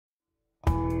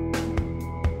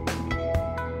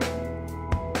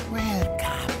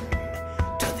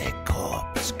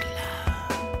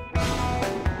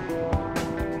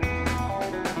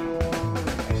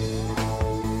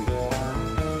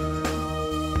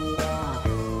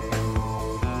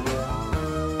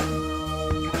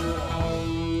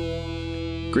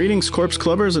Greetings, Corpse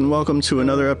Clubbers, and welcome to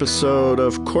another episode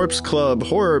of Corpse Club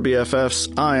Horror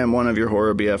BFFs. I am one of your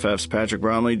horror BFFs, Patrick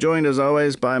Bromley, joined as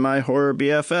always by my horror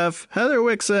BFF, Heather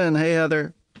Wixson. Hey,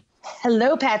 Heather.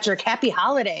 Hello, Patrick. Happy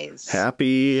holidays.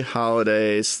 Happy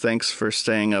holidays. Thanks for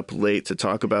staying up late to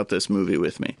talk about this movie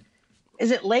with me.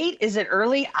 Is it late? Is it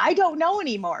early? I don't know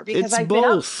anymore because It's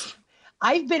both.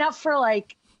 I've been up for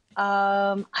like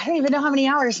I don't even know how many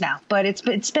hours now, but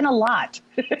it's been a lot.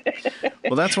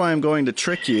 Well, that's why I'm going to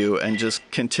trick you and just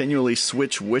continually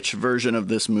switch which version of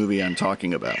this movie I'm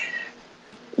talking about.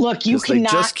 Look, you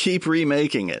cannot. They just keep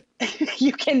remaking it.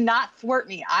 You cannot thwart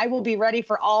me. I will be ready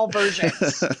for all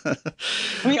versions.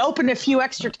 Let me open a few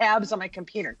extra tabs on my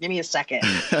computer. Give me a second.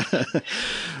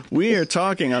 We are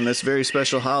talking on this very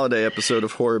special holiday episode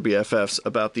of Horror BFFs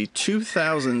about the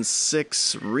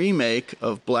 2006 remake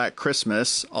of Black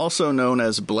Christmas, also known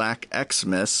as Black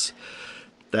Xmas.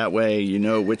 That way you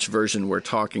know which version we're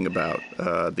talking about.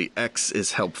 The X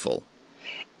is helpful.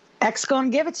 X gonna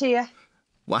give it to you.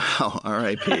 Wow,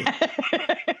 R.I.P.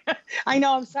 I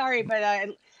know, I'm sorry, but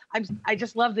I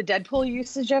just love the Deadpool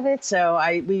usage of it, so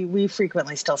we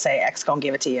frequently still say X gonna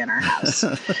give it to you in our house.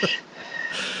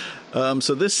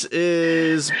 So this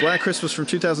is Black Christmas from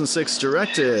 2006,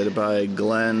 directed by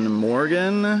Glen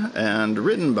Morgan and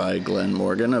written by Glen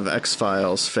Morgan of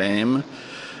X-Files fame.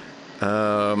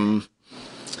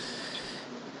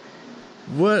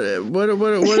 Where do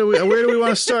we want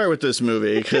to start with this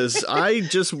movie? Because I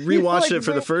just rewatched it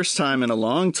for the first time in a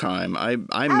long time. I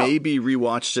maybe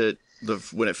rewatched it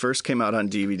when it first came out on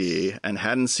DVD and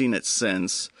hadn't seen it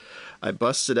since. I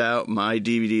busted out my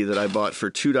DVD that I bought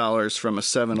for $2 from a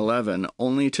 7-Eleven,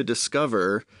 only to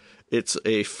discover it's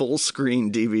a full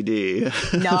screen DVD.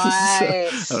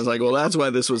 Nice. So I was like, well, that's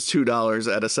why this was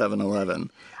 $2 at a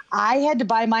 7-Eleven. I had to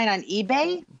buy mine on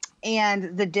eBay,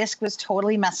 and the disc was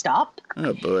totally messed up.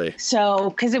 Oh boy!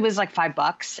 So, because it was like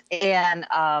 $5, and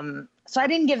so I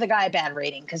didn't give the guy a bad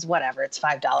rating because whatever, it's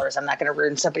 $5. I'm not going to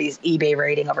ruin somebody's eBay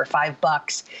rating over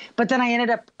 $5. But then I ended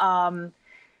up,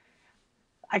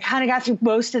 I kind of got through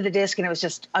most of the disc, and it was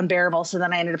just unbearable. So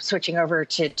then I ended up switching over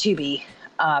to Tubi.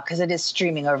 Because it is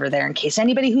streaming over there in case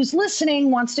anybody who's listening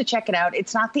wants to check it out.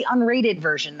 It's not the unrated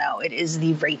version, though. It is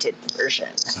the rated version.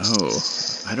 Oh,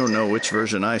 I don't know which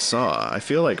version I saw. I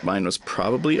feel like mine was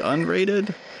probably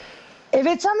unrated. If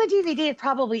it's on the DVD, it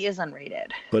probably is unrated.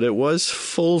 But it was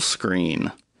full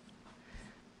screen.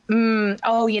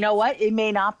 Oh, you know what? It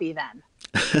may not be then.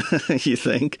 You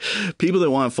think? People that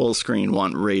want full screen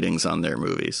want ratings on their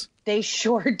movies. They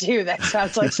sure do. That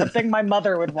sounds like something my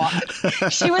mother would want.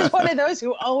 She was one of those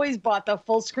who always bought the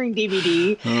full screen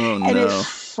DVD. Oh, no. And it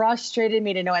frustrated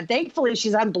me to no end. Thankfully,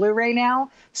 she's on Blu-ray now.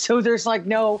 So there's like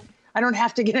I don't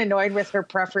have to get annoyed with her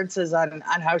preferences on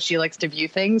how she likes to view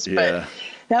things. Yeah. But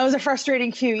that was a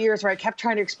frustrating few years where I kept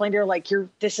trying to explain to her, like,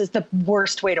 this is the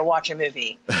worst way to watch a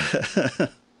movie.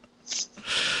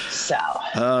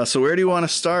 So where do you want to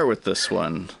start with this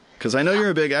one? Because I know you're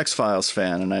a big X-Files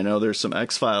fan, and I know there's some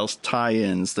X-Files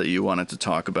tie-ins that you wanted to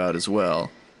talk about as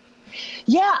well.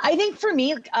 Yeah, I think for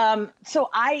me, so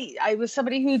I was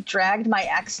somebody who dragged my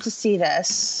ex to see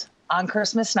this on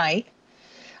Christmas night.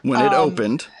 When it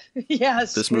opened.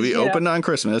 Yes. This movie opened on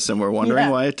Christmas, and we're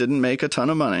wondering why it didn't make a ton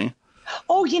of money.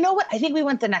 Oh, you know what? I think we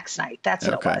went the next night. That's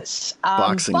what it was.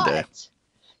 Boxing Day.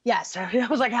 Yes. I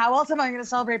was like, how else am I going to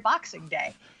celebrate Boxing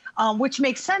Day? Which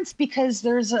makes sense because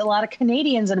there's a lot of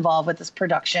Canadians involved with this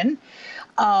production.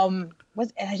 I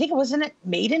think wasn't it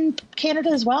made in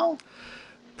Canada as well?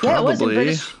 Probably.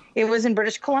 Yeah, it was in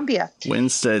British Columbia.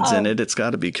 Winstead's in it. It's got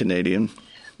to be Canadian.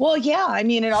 Well, yeah. I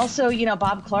mean, and also,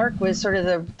 Bob Clark was sort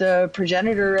of the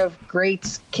progenitor of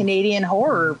great Canadian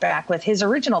horror back with his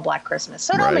original Black Christmas.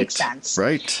 So it all makes sense.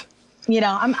 Right.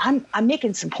 I'm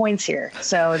making some points here.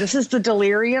 So this is the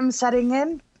delirium setting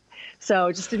in.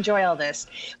 So just enjoy all this.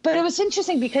 But it was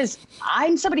interesting because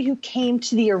I'm somebody who came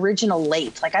to the original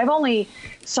late. Like, I've only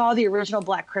saw the original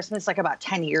Black Christmas like about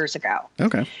 10 years ago.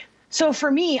 Okay. So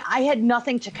for me, I had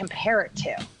nothing to compare it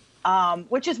to,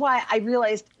 which is why I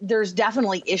realized there's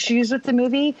definitely issues with the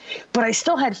movie, but I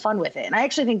still had fun with it. And I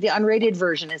actually think the unrated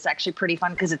version is actually pretty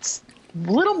fun because it's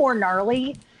a little more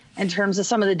gnarly in terms of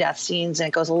some of the death scenes, and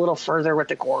it goes a little further with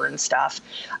the gore and stuff.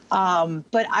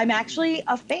 But I'm actually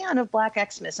a fan of Black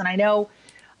Xmas, and I know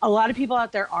a lot of people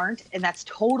out there aren't, and that's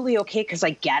totally okay because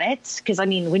I get it. Because, I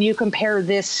mean, when you compare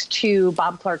this to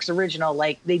Bob Clark's original,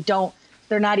 like,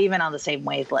 they're not even on the same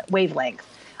wavelength.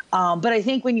 But I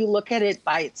think when you look at it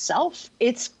by itself,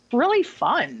 it's really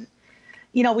fun.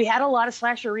 We had a lot of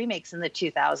slasher remakes in the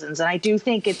 2000s, and I do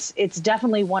think it's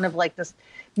definitely one of like this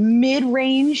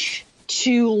mid-range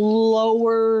to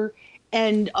lower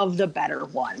end of the better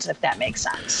ones, if that makes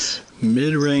sense.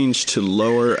 Mid-range to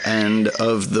lower end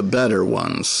of the better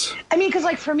ones. I mean, because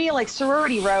like for me, like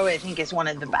Sorority Row, I think is one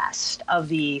of the best of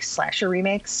the slasher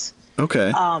remakes.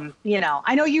 Okay.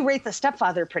 I know you rate The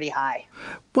Stepfather pretty high.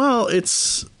 Well,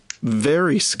 it's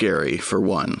very scary for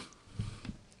one.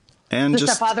 And the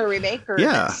Stepfather remake? Or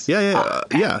yeah.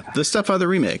 Okay. The Stepfather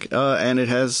remake. And it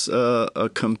has a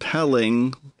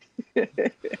compelling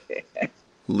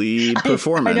lead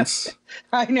performance.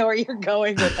 I know where you're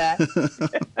going with that.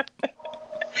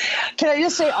 Can I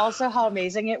just say also how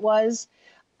amazing it was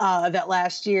that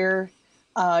last year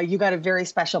you got a very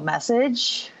special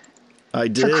message? I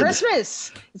did. For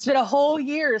Christmas. It's been a whole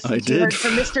year since you heard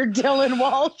from Mr. Dylan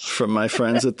Walsh. From my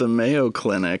friends at the Mayo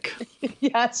Clinic.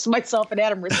 Yes, myself and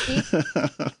Adam Risky.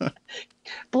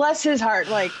 Bless his heart.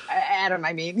 Like, Adam,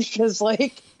 I mean, because,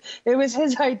 like, it was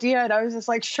his idea, and I was just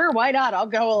like, sure, why not? I'll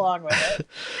go along with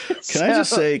it. Can I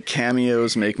just say,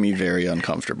 cameos make me very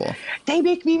uncomfortable. They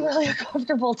make me really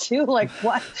uncomfortable, too. Like,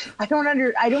 what? I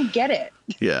don't get it.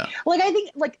 Yeah. Like, I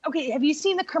think, like, okay, have you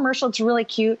seen the commercial? It's really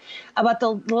cute about the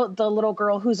little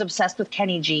girl who's obsessed with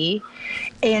Kenny G.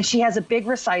 And she has a big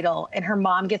recital, and her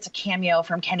mom gets a cameo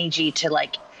from Kenny G to,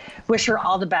 like, wish her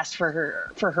all the best for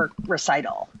her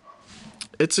recital.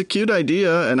 It's a cute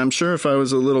idea, and I'm sure if I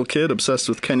was a little kid obsessed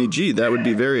with Kenny G, that would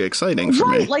be very exciting for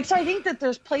me. Right, like, so I think that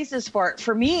there's places for it.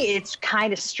 For me, it's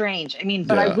kind of strange. I mean,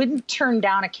 but I wouldn't turn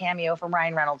down a cameo from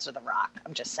Ryan Reynolds or The Rock.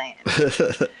 I'm just saying.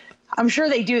 I'm sure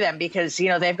they do them because,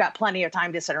 they've got plenty of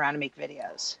time to sit around and make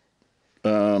videos.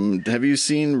 Have you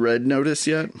seen Red Notice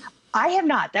yet? I have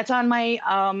not. That's on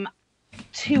my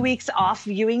 2 weeks off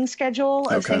viewing schedule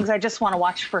of things I just want to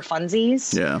watch for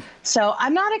funsies. Yeah. So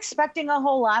I'm not expecting a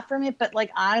whole lot from it, but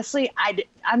like, honestly,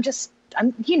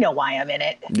 I'm you know why I'm in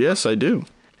it. Yes, I do.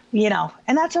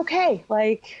 And that's okay.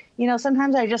 Like,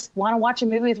 sometimes I just want to watch a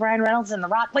movie with Ryan Reynolds and The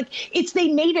Rock. Like they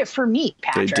made it for me,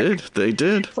 Patrick. They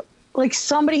did. Like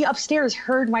somebody upstairs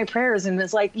heard my prayers and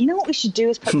was like, what we should do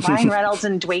is put Ryan Reynolds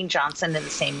and Dwayne Johnson in the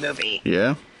same movie.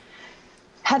 Yeah.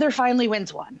 Heather finally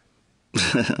wins one.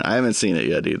 I haven't seen it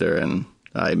yet either, and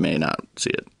I may not see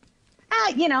it.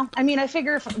 I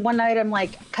figure if one night I'm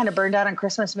like kind of burned out on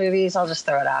Christmas movies, I'll just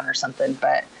throw it on or something.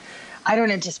 But I don't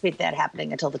anticipate that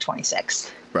happening until the 26th.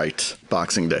 Right.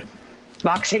 Boxing Day.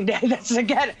 Boxing Day. That's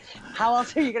again. How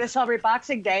else are you going to celebrate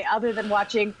Boxing Day other than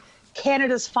watching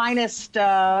Canada's finest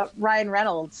Ryan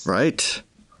Reynolds? Right.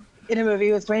 In a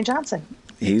movie with Dwayne Johnson.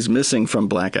 He's missing from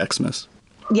Black Xmas.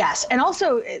 Yes, and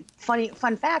also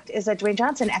fun fact is that Dwayne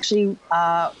Johnson actually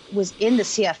was in the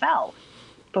CFL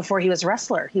before he was a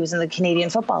wrestler. He was in the Canadian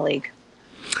Football League.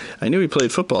 I knew he played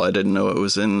football. I didn't know it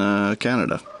was in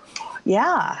Canada.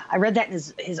 Yeah, I read that in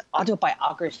his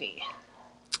autobiography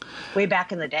way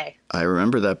back in the day. I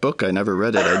remember that book. I never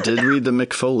read it. I did read the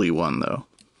Mick Foley one, though.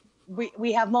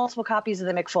 We have multiple copies of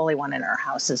the Mick Foley one in our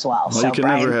house as well. Well, so you can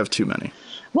never have too many.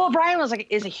 Well, Brian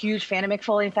is a huge fan of Mick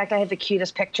Foley. In fact, I have the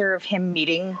cutest picture of him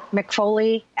meeting Mick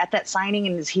Foley at that signing,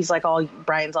 and he's like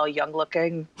Brian's all young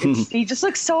looking. He just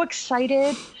looks so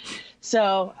excited.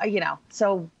 So,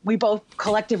 so we both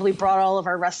collectively brought all of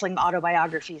our wrestling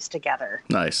autobiographies together.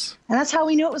 Nice. And that's how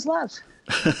we knew it was love.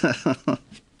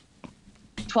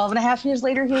 12 and a half years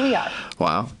later, here we are.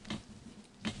 Wow.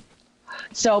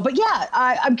 So, but yeah,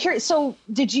 I'm curious. So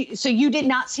you did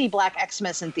not see Black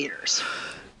Xmas in theaters?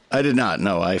 I did not.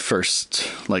 No, I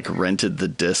first rented the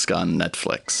disc on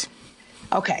Netflix.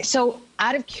 Okay. So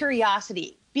out of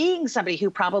curiosity, being somebody who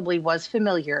probably was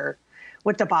familiar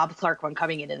with the Bob Clark one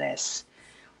coming into this,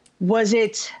 was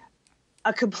it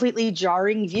a completely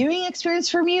jarring viewing experience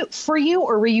for you,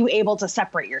 or were you able to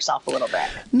separate yourself a little bit?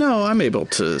 No, I'm able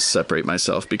to separate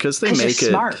myself because they make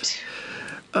you're smart.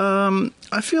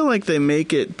 I feel like they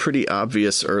make it pretty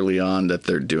obvious early on that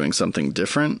they're doing something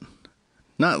different.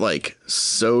 Not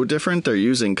so different. They're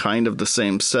using kind of the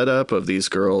same setup of these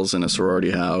girls in a sorority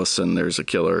house and there's a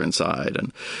killer inside.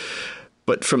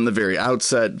 But from the very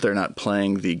outset, they're not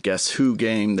playing the guess who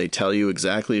game. They tell you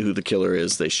exactly who the killer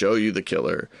is. They show you the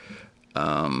killer.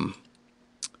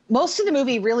 Most of the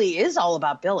movie really is all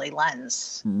about Billy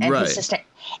Lenz and his sister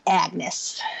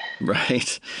Agnes.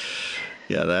 Right.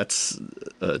 Yeah, that's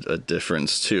a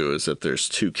difference, too, is that there's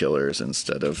two killers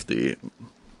instead of the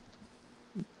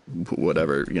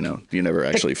whatever, you never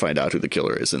actually find out who the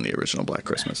killer is in the original Black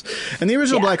Christmas. And the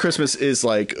original Black Christmas is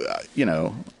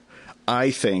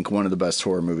I think one of the best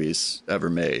horror movies ever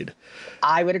made.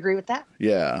 I would agree with that.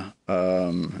 Yeah.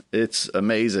 It's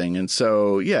amazing. And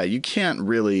so, yeah, you can't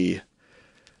really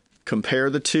compare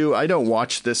the two. I don't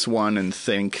watch this one and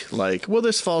think well,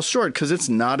 this falls short because it's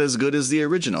not as good as the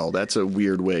original. That's a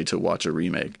weird way to watch a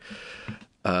remake.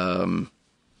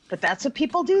 but that's what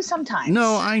people do sometimes.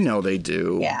 No, I know they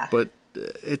do. Yeah. But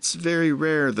it's very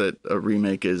rare that a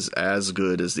remake is as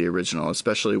good as the original,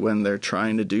 especially when they're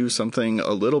trying to do something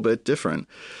a little bit different.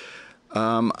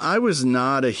 I was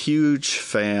not a huge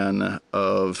fan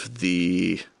of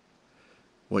the...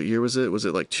 What year was it? Was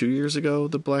it like 2 years ago,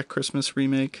 the Black Christmas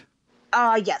remake?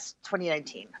 Yes,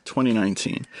 2019.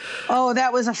 2019. Oh,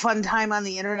 that was a fun time on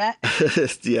the internet.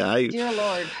 Yeah, Dear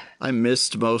Lord. I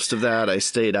missed most of that. I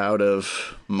stayed out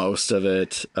of most of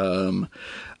it.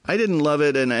 I didn't love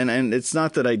it, and it's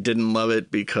not that I didn't love it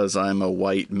because I'm a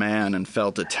white man and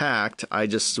felt attacked. I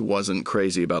just wasn't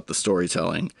crazy about the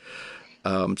storytelling.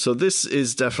 So this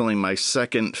is definitely my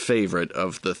second favorite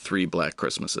of the 3 Black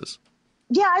Christmases.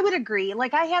 Yeah, I would agree.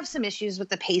 Like, I have some issues with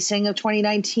the pacing of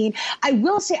 2019. I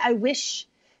will say I wish,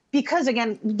 because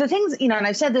again, the things, and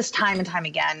I've said this time and time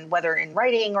again, whether in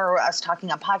writing or us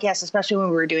talking on podcasts, especially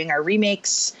when we were doing our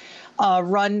remakes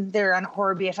run there on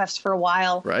Horror BFFs for a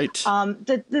while. Right.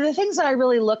 The things that I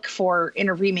really look for in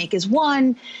a remake is,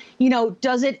 one,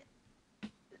 does it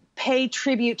pay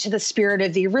tribute to the spirit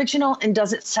of the original, and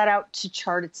does it set out to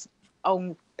chart its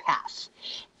own path?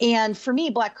 And for me,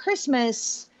 Black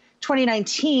Christmas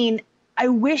 2019, I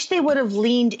wish they would have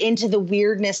leaned into the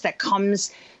weirdness that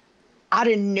comes out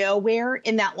of nowhere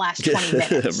in that last 20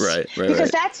 minutes. Right. Because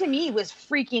that to me was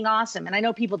freaking awesome. And I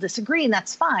know people disagree, and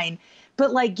that's fine. But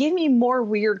like, give me more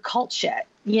weird cult shit.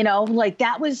 Like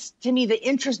that was to me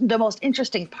the most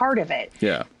interesting part of it.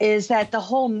 Yeah. Is that the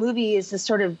whole movie is this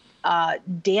sort of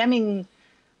damning,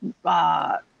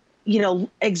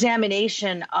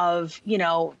 examination of,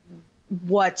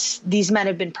 what these men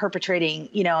have been perpetrating,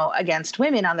 against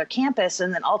women on their campus.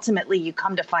 And then ultimately you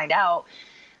come to find out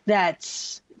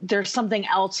that there's something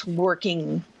else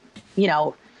working,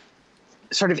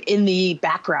 sort of in the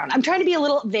background. I'm trying to be a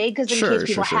little vague because in case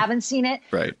people haven't seen it.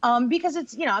 Right. Because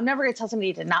it's, I'm never going to tell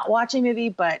somebody to not watch a movie,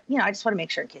 but, I just want to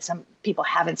make sure in case some people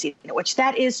haven't seen it, which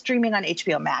that is streaming on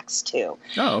HBO Max too.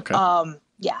 Oh, okay.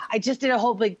 Yeah, I just did a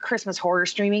whole big Christmas horror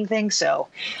streaming thing, so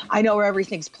I know where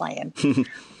everything's playing.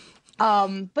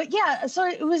 But yeah, so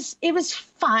it was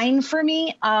fine for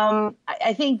me.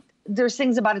 I think there's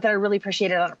things about it that I really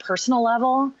appreciated on a personal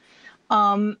level,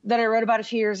 that I wrote about a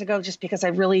few years ago, just because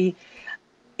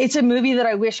it's a movie that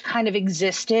I wish kind of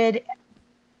existed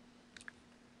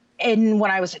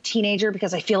when I was a teenager,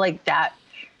 because I feel like that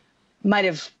might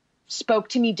have spoke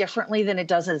to me differently than it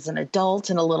does as an adult,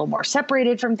 and a little more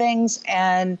separated from things.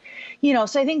 And,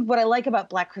 so I think what I like about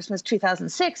Black Christmas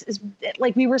 2006 is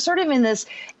like, we were sort of in this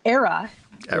era.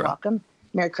 You're welcome.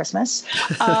 Merry Christmas.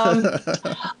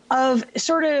 Of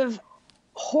sort of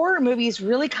horror movies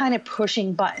really kind of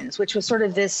pushing buttons, which was sort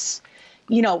of this,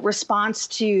 response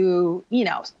to,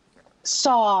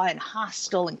 Saw and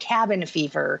Hostel and Cabin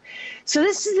Fever. So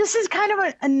this is kind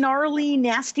of a gnarly,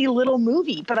 nasty little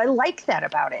movie, but I like that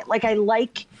about it. Like, I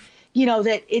like,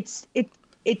 that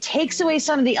it takes away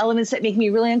some of the elements that make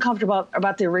me really uncomfortable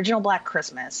about the original Black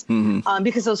Christmas,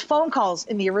 because those phone calls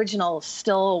in the original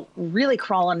still really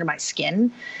crawl under my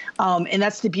skin. And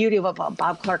that's the beauty of what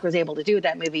Bob Clark was able to do with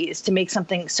that movie, is to make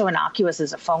something so innocuous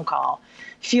as a phone call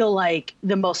feel like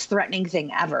the most threatening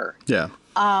thing ever. Yeah.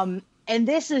 And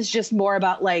this is just more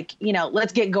about like,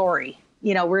 let's get gory.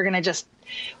 We're going to just,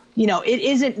 it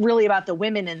isn't really about the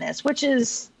women in this, which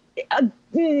is,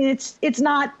 it's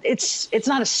not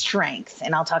a strength.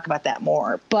 And I'll talk about that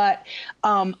more. But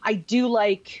I do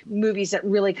like movies that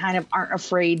really kind of aren't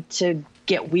afraid to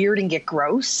get weird and get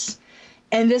gross.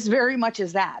 And this very much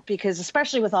is that, because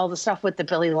especially with all the stuff with the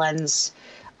Billy Lenz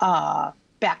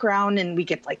background, and we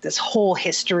get like this whole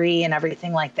history and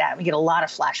everything like that. We get a lot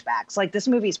of flashbacks. Like, this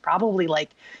movie is probably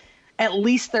like at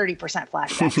least 30%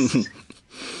 flashbacks.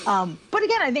 But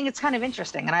again, I think it's kind of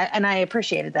interesting, and I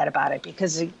appreciated that about it,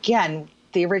 because again,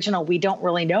 the original, we don't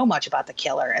really know much about the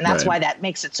killer, and that's why that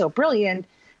makes it so brilliant.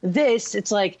 This,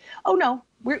 it's like, oh no,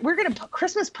 we're going to put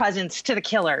Christmas presents to the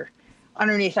killer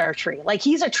underneath our tree. Like,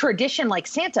 he's a tradition like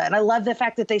Santa. And I love the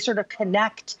fact that they sort of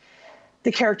connect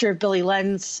the character of Billy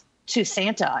Lenz to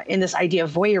Santa in this idea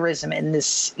of voyeurism and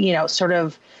this, sort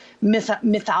of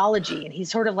mythology. And he's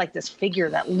sort of like this figure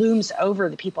that looms over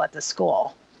the people at the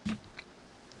school.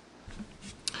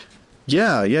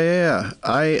 Yeah.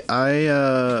 I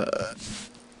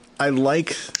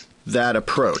like that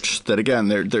approach, that again,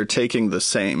 they're taking the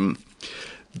same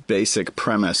basic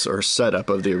premise or setup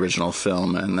of the original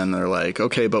film, and then they're like,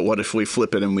 okay, but what if we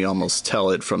flip it and we almost tell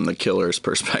it from the killer's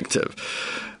perspective?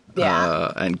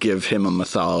 And give him a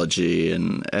mythology.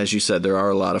 And as you said, there are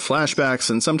a lot of flashbacks,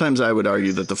 and sometimes I would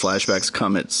argue that the flashbacks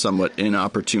come at somewhat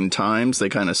inopportune times. They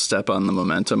kind of step on the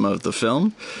momentum of the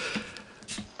film.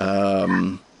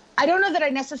 I I don't know that I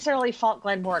necessarily fault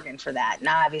Glen Morgan for that.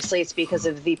 Now, obviously, it's because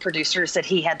of the producers that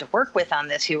he had to work with on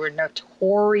this, who were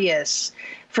notorious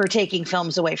for taking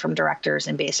films away from directors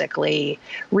and basically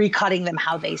recutting them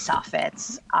how they saw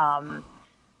fits.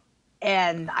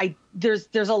 And there are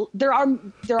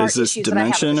Is this issues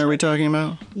Dimension? that I have. Are we talking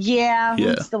about? Yeah,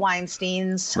 it's the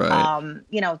Weinsteins.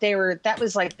 Right. That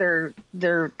was like their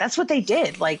that's what they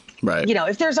did. Like, right.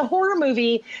 If there's a horror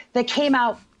movie that came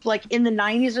out like in the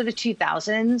 90s or the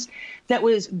 2000s that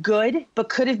was good but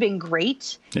could have been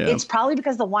great, it's probably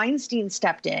because the Weinstein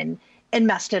stepped in and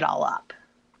messed it all up.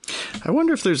 I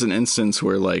wonder if there's an instance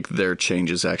where like their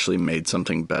changes actually made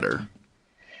something better.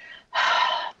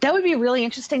 That would be really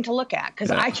interesting to look at, because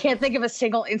I can't think of a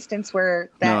single instance where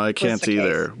that. No, I can't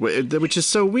either. Which is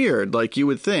so weird. Like, you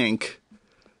would think,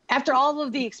 after all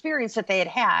of the experience that they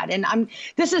had, and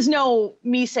this is no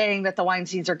me saying that the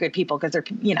Weinsteins are good people, because they're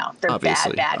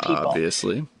bad people.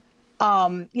 Obviously. So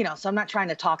I'm not trying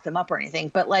to talk them up or anything,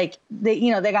 but like they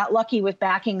got lucky with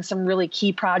backing some really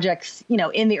key projects,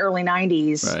 in the early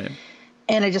 90s. Right.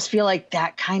 And I just feel like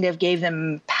that kind of gave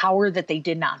them power that they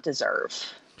did not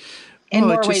deserve. In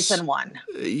more ways than one.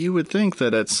 You would think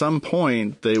that at some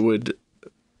point they would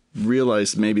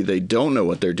realize maybe they don't know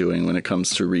what they're doing when it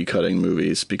comes to recutting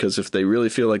movies, because if they really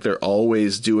feel like they're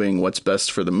always doing what's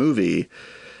best for the movie,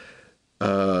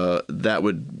 that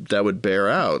would bear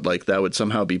out. Like, that would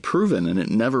somehow be proven, and it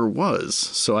never was.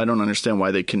 So I don't understand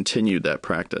why they continued that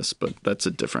practice, but that's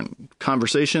a different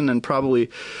conversation and probably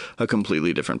a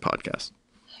completely different podcast.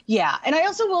 Yeah, and I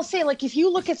also will say, like, if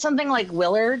you look at something like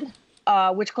Willard,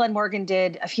 which Glen Morgan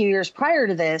did a few years prior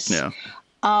to this. Yeah.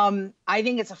 I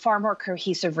think it's a far more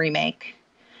cohesive remake.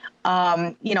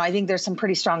 I think there's some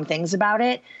pretty strong things about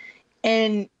it.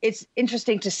 And it's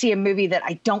interesting to see a movie that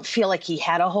I don't feel like he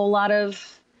had a whole lot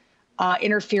of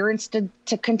interference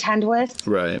to contend with.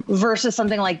 Right. Versus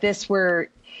something like this where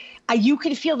you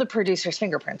could feel the producer's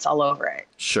fingerprints all over it.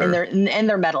 Sure. And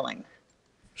they're meddling.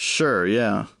 Sure,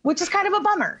 yeah. Which is kind of a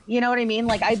bummer. You know what I mean?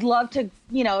 Like, I'd love to,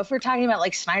 if we're talking about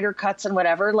like Snyder cuts and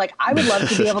whatever, like, I would love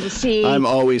to be able to see. I'm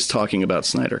always talking about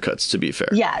Snyder cuts, to be fair.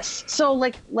 Yes. So,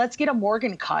 like, let's get a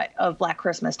Morgan cut of Black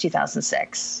Christmas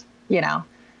 2006.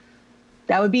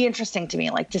 That would be interesting to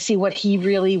me, like, to see what he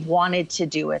really wanted to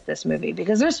do with this movie,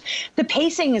 because the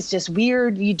pacing is just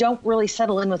weird. You don't really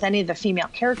settle in with any of the female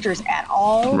characters at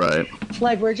all. Right.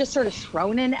 Like, we're just sort of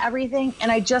thrown in everything.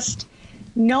 And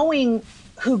knowing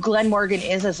who Glen Morgan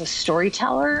is as a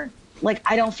storyteller, like,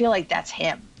 I don't feel like that's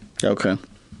him. Okay.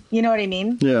 You know what I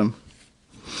mean? Yeah.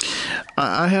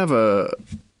 I have a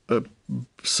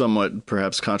somewhat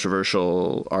perhaps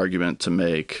controversial argument to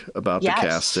make about the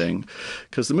casting,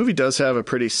 because the movie does have a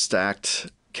pretty stacked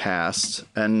cast,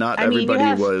 and not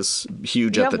everybody was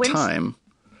huge at the time.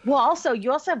 Well,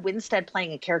 you also have Winstead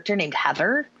playing a character named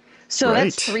Heather. So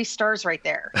that's 3 stars right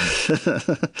there.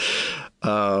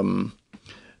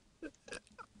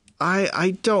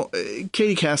 I don't.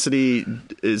 Katie Cassidy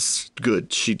is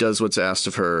good. She does what's asked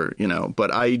of her,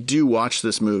 but I do watch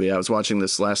this movie. I was watching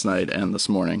this last night and this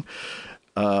morning.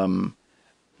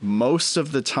 Most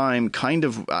of the time, kind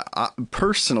of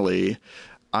personally,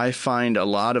 I find a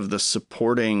lot of the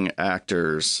supporting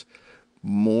actors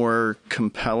more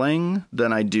compelling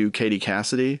than I do Katie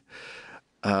Cassidy.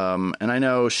 And I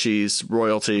know she's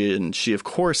royalty, and she, of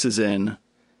course, is in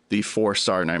the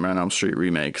 4-star Nightmare on Elm Street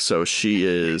remake. So she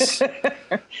is...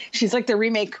 She's like the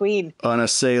remake queen.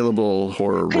 Unassailable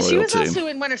horror royalty. Because she was also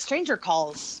in When a Stranger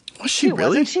Calls. Was she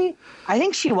really? Wasn't she? I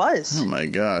think she was. Oh my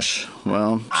gosh.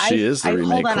 Well, she is the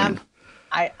remake queen.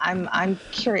 I'm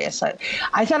curious.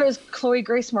 I thought it was Chloe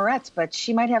Grace Moretz, but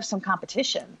she might have some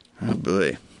competition. Oh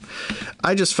boy.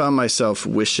 I just found myself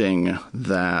wishing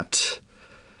that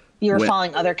you were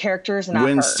following other characters and not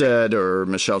Winstead or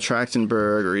Michelle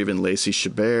Trachtenberg or even Lacey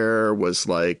Chabert was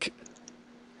like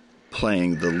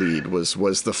playing the lead,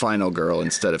 was the final girl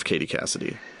instead of Katie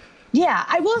Cassidy. Yeah,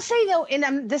 I will say though,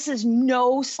 and this is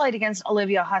no slight against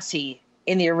Olivia Hussey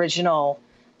in the original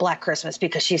Black Christmas,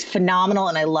 because she's phenomenal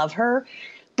and I love her.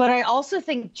 But I also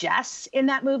think Jess in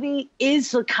that movie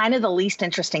is kind of the least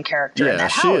interesting character in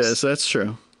that house. Yeah, she is. That's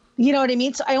true. You know what I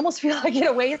mean? So I almost feel like, in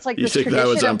a way, it's like you this think that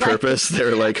was on purpose? They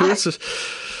were like, who's this?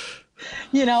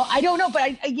 I don't know, but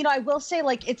I will say,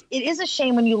 like, it is a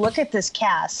shame when you look at this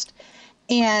cast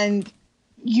and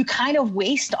you kind of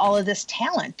waste all of this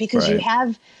talent, because you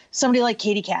have somebody like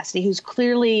Katie Cassidy, who's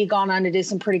clearly gone on to do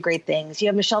some pretty great things. You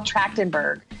have Michelle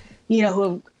Trachtenberg,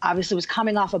 who obviously was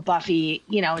coming off of Buffy,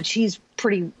 and she's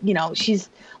pretty, she's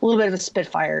a little bit of a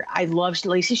spitfire. I loved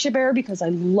Lacey Chabert because I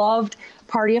loved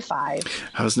Party of Five.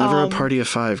 I was never a Party of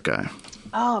Five guy.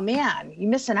 Oh man, you're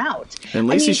missing out. And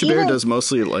Lacey Chabert does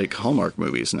mostly like Hallmark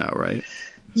movies now, right?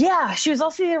 Yeah, she was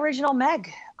also the original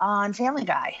Meg on Family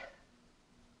Guy.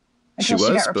 She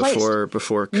was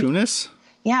before Kunis?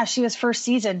 Yeah, she was first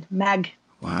season Meg.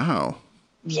 Wow.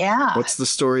 Yeah. What's the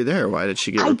story there? Why did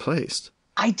she get replaced?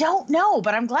 I don't know,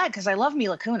 but I'm glad because I love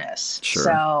Mila Kunis. Sure.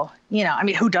 So, I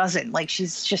mean, who doesn't? Like, she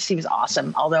seems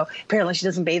awesome. Although apparently she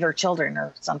doesn't bathe her children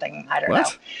or something. I don't know.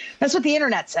 That's what the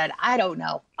internet said. I don't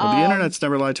know. Well, the internet's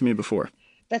never lied to me before.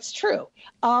 That's true.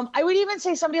 I would even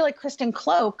say somebody like Kristen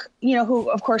Cloak, who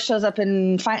of course shows up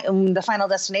in the Final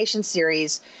Destination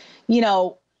series.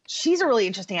 She's a really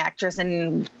interesting actress,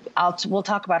 and we'll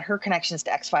talk about her connections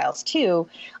to X-Files too.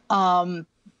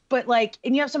 But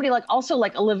and you have somebody like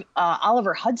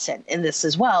Oliver Hudson in this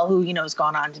as well, who, has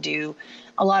gone on to do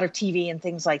a lot of TV and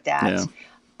things like that.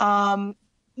 Yeah.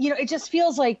 It just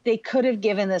feels like they could have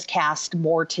given this cast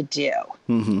more to do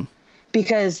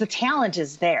because the talent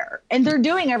is there and they're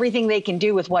doing everything they can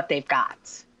do with what they've got.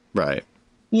 Right.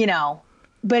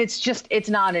 But it's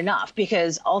not enough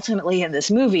because ultimately in this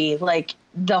movie,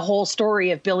 the whole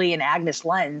story of Billy and Agnes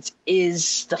Lenz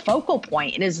is the focal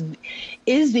point and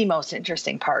is the most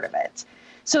interesting part of it.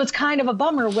 So it's kind of a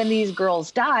bummer when these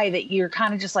girls die that you're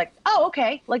kind of just like, oh,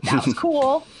 okay, that was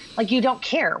cool. You don't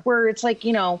care. Where it's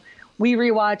we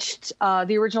rewatched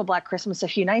the original Black Christmas a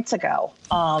few nights ago,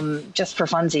 just for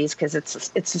funsies because it's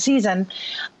the season,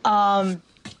 and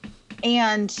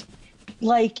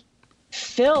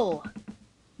Phil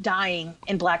dying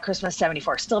in Black Christmas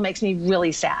 74 still makes me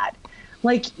really sad.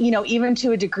 Even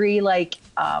to a degree, oh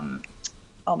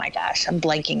my gosh, I'm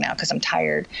blanking now because I'm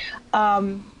tired.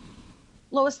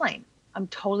 Lois Lane. I'm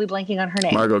totally blanking on her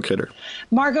name. Margot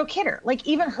Kidder.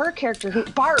 Even her character,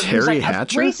 Barb. Terry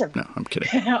Hatcher? No, I'm kidding.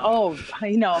 Oh,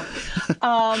 I know.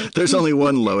 There's only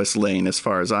one Lois Lane as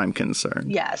far as I'm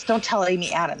concerned. Yes. Don't tell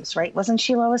Amy Adams, right? Wasn't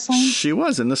she Lois Lane? She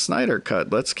was in the Snyder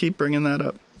Cut. Let's keep bringing that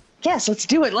up. Yes, let's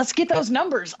do it. Let's get those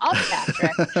numbers up,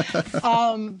 Patrick.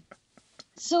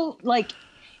 So, and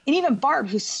even Barb,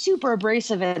 who's super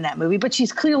abrasive in that movie, but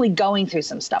she's clearly going through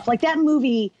some stuff. That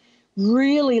movie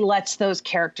really lets those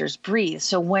characters breathe.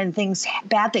 So when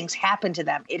bad things happen to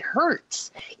them, it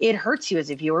hurts. It hurts you as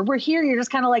a viewer. We're here, you're just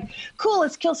kind of cool,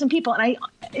 let's kill some people. And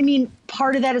I mean,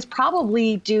 part of that is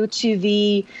probably due to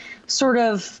the sort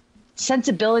of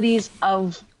sensibilities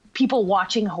of people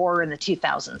watching horror in the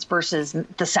 2000s versus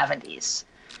the 70s.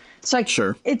 So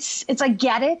sure. It's I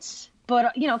get it,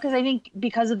 but because I think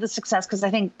because of the success, because I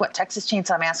think Texas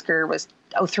Chainsaw Massacre was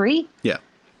 2003. Yeah.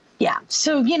 Yeah.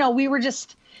 So, we were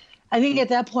just, I think at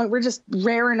that point we're just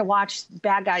raring to watch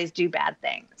bad guys do bad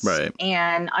things. Right.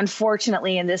 And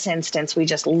unfortunately in this instance, we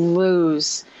just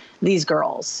lose these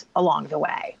girls along the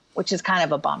way, which is kind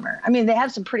of a bummer. I mean, they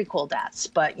have some pretty cool deaths,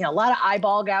 but a lot of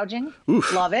eyeball gouging.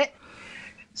 Oof. Love it.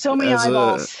 So many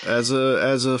eyeballs. As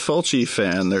a Fulci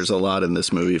fan, there's a lot in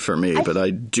this movie for me, but I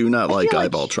do not like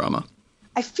eyeball trauma.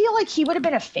 I feel like he would have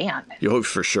been a fan. Oh,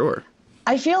 for sure.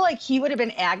 I feel like he would have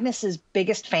been Agnes's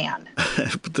biggest fan.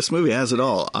 But this movie has it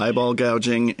all. Eyeball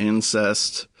gouging,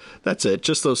 incest. That's it.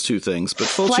 Just those two things. But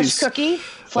Fulci's... Flesh it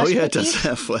cookies? does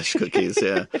have flesh cookies,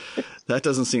 yeah. That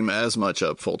doesn't seem as much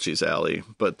up Fulci's alley.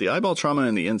 But the eyeball trauma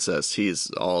and the incest, he's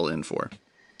all in for.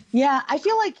 Yeah, I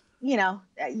feel like,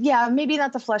 maybe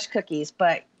not the flesh cookies,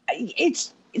 but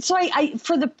it's... So I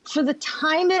for the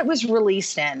time that it was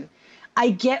released in, I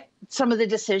get some of the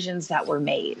decisions that were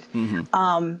made.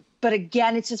 Mm-hmm. But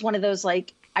again, it's just one of those,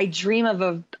 I dream of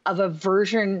a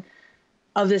version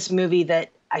of this movie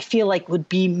that I feel like would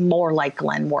be more like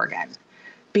Glen Morgan,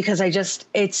 because I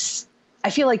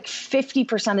feel like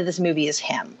 50% of this movie is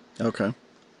him. Okay.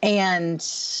 And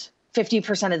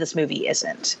 50% of this movie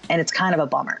isn't. And it's kind of a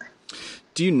bummer.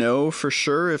 Do you know for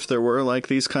sure if there were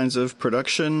these kinds of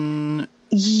production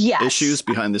issues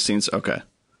behind the scenes? Okay.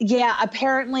 Yeah,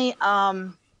 apparently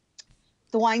the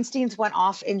Weinsteins went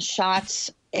off and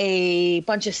shot a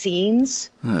bunch of scenes.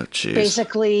 Oh, jeez.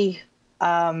 Basically,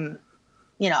 on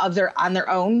their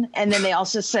own, and then they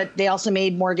also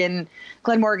made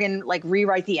Glen Morgan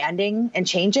rewrite the ending and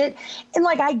change it. And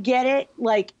I get it,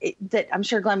 that I'm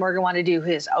sure Glen Morgan wanted to do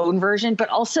his own version, but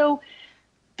also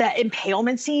that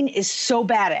impalement scene is so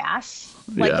badass.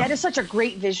 That is such a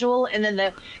great visual. And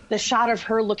then the shot of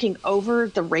her looking over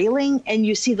the railing and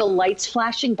you see the lights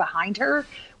flashing behind her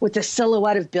with the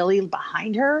silhouette of Billy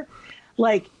behind her.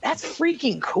 That's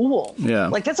freaking cool. Yeah.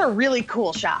 That's a really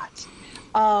cool shot.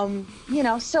 So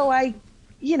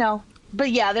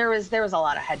but yeah, there was a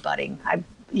lot of headbutting.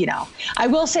 I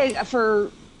will say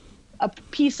for a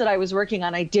piece that I was working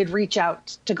on, I did reach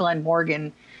out to Glen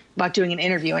Morgan about doing an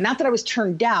interview. And not that I was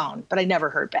turned down, but I never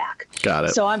heard back. Got it.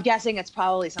 So I'm guessing it's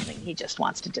probably something he just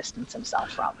wants to distance himself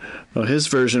from. Well, his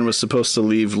version was supposed to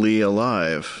leave Lee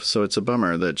alive, so it's a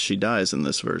bummer that she dies in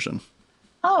this version.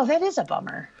 Oh, that is a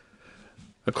bummer.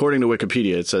 According to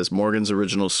Wikipedia, it says Morgan's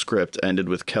original script ended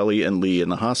with Kelly and Lee in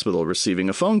the hospital receiving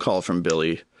a phone call from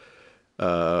Billy.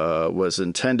 Was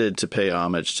intended to pay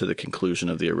homage to the conclusion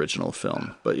of the original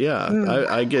film. But yeah,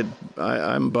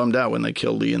 I'm bummed out when they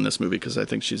kill Lee in this movie because I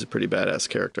think she's a pretty badass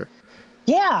character.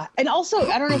 Yeah. And also,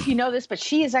 I don't know if you know this, but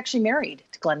she is actually married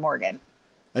to Glen Morgan.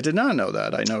 I did not know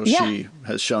that. I know she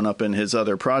has shown up in his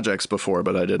other projects before,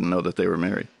 but I didn't know that they were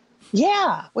married.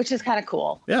 Yeah, which is kind of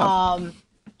cool. Yeah.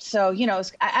 So, you know,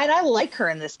 I like her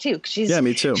in this too. Cause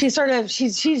me too.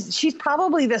 She's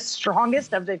probably the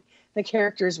strongest of the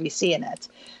characters we see in it.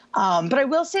 But I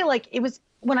will say, like, it was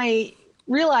when I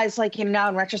realized, like, you know, now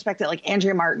in retrospect that like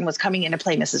Andrea Martin was coming in to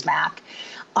play Mrs. Mack.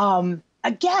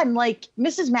 Again, like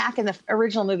Mrs. Mack in the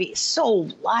original movie is so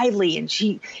lively and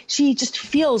she just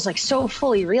feels like so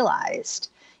fully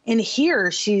realized. And here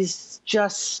she's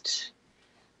just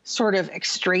sort of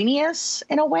extraneous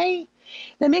in a way.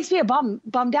 That makes me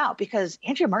bummed out because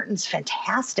Andrea Martin's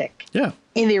fantastic in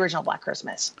the original Black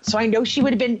Christmas. So I know she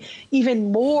would have been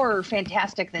even more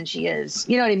fantastic than she is.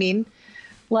 You know what I mean?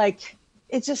 Like,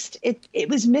 it's just, it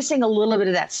was missing a little bit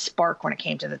of that spark when it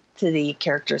came to the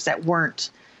characters that weren't,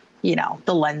 you know,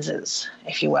 the lenses,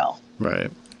 if you will.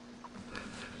 Right.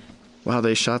 Wow,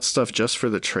 they shot stuff just for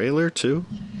the trailer too?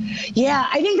 Yeah,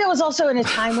 I think that was also in a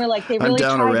time where like they really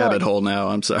I'm down a rabbit hole now,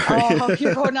 I'm sorry. Oh,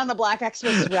 you're going down the Black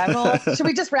Xmas rabbit hole. Should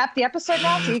we just wrap the episode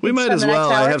now? So we might as well.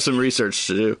 I have some research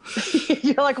to do.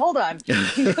 You're like, hold on.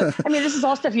 I mean, this is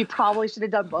all stuff you probably should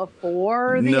have done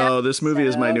before the episode. This movie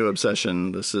is my new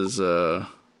obsession. This is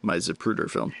my Zapruder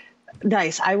film.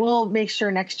 Nice. I will make sure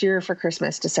next year for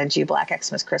Christmas to send you Black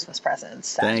Xmas Christmas presents.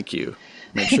 So. Thank you.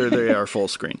 Make sure they are full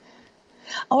screen.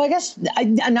 Oh, I guess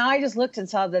now I just looked and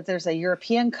saw that there's a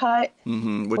European cut,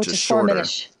 which is shorter.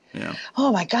 Yeah.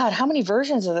 Oh my God, how many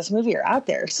versions of this movie are out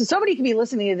there? So somebody could be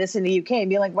listening to this in the UK and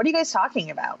be like, "What are you guys talking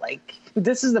about? Like,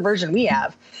 this is the version we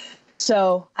have."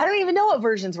 So I don't even know what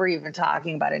versions we're even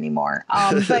talking about anymore.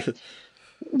 But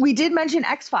we did mention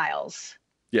X-Files.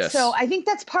 Yes. So I think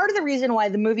that's part of the reason why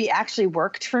the movie actually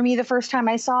worked for me the first time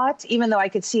I saw it, even though I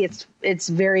could see its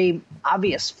very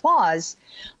obvious flaws.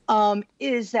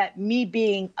 Is that me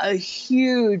being a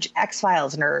huge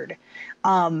X-Files nerd?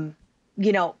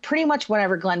 You know, pretty much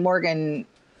whenever Glen Morgan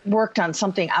worked on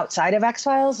something outside of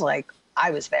X-Files, like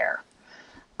I was there.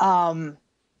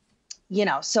 You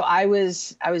know, so I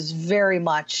was very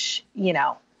much, you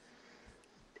know,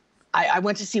 I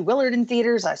went to see Willard in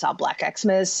theaters. I saw Black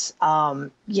Xmas.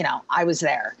 You know, I was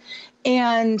there,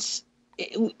 and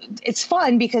it's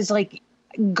fun because like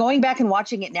going back and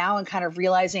watching it now and kind of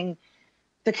realizing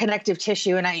the connective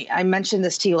tissue. And I mentioned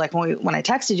this to you, like when I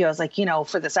texted you, I was like, you know,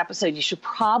 for this episode, you should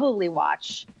probably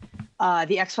watch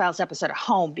the X-Files episode at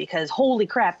home because holy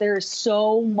crap, there is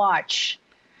so much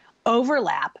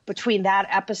overlap between that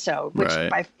episode, which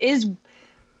is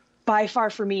by far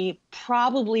for me,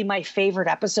 probably my favorite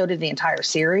episode of the entire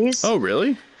series. Oh,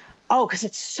 really? Oh, because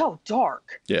it's so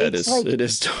dark. Yeah, it is. Like, it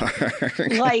is dark.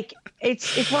 Like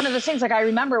it's one of those things. Like I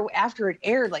remember after it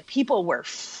aired, like people were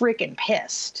freaking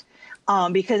pissed.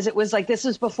 Because it was like, this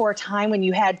was before a time when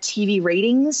you had TV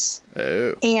ratings.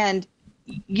 Oh. And,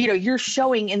 you know, you're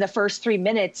showing in the first 3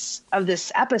 minutes of this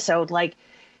episode, like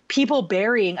people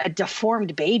burying a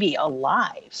deformed baby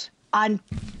alive on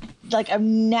like a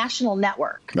national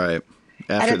network. Right.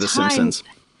 After The Simpsons.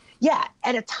 Yeah.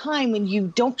 At a time when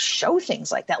you don't show things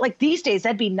like that. Like these days,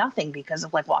 that'd be nothing because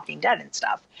of like Walking Dead and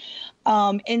stuff.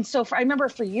 And so I remember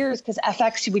for years, because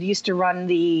FX would used to run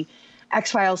the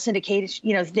X-Files syndication,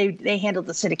 you know, they handled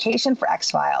the syndication for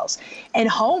X-Files, and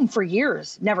Home for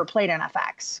years never played on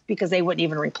FX because they wouldn't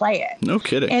even replay it. No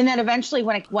kidding. And then eventually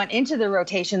when it went into the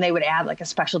rotation, they would add like a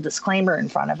special disclaimer in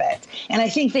front of it. And I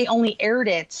think they only aired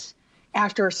it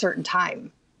after a certain time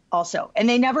also. And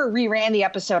they never reran the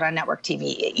episode on network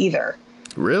TV either.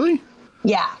 Really?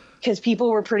 Yeah. Because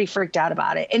people were pretty freaked out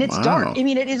about it. And it's dark. I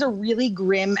mean, it is a really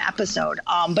grim episode,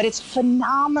 but it's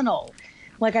phenomenal.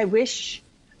 Like I wish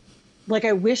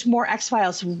more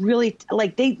X-Files really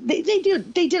like they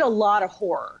did a lot of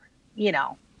horror, you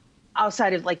know,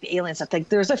 outside of like the alien stuff. Like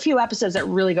there's a few episodes that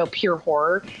really go pure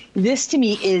horror. This to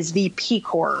me is the peak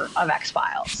horror of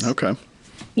X-Files. Okay.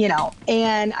 You know,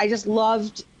 and I just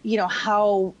loved, you know,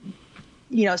 how,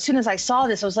 you know, as soon as I saw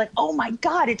this, I was like, oh my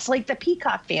God, it's like the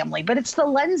Peacock family, but it's the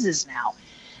lenses now.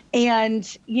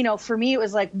 And, you know, for me, it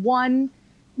was like one,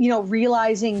 you know,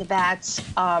 realizing that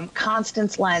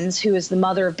Constance Lenz, who is the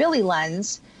mother of Billy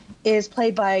Lenz, is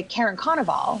played by Karen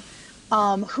Conoval,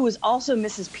 who is also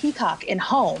Mrs. Peacock in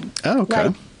Home. Oh, okay.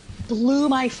 Like, blew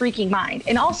my freaking mind.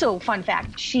 And also, fun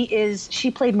fact,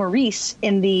 she played Maurice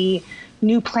in the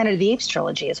new Planet of the Apes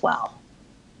trilogy as well.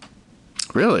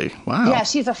 Really? Wow. Yeah, I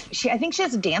think she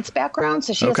has a dance background,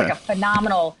 so she has like a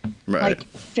phenomenal like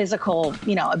physical,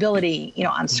 ability,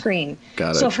 on screen.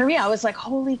 Got it. So for me, I was like,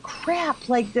 holy crap,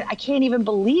 like I can't even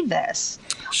believe this.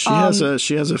 She has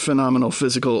a phenomenal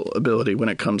physical ability when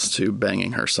it comes to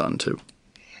banging her son too.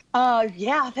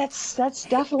 Yeah, that's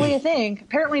definitely a thing.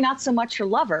 Apparently not so much her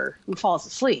lover who falls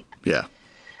asleep. Yeah.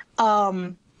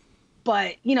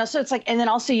 But, so it's like, and then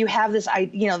also you have this,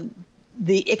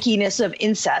 the ickiness of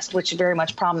incest, which very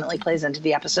much prominently plays into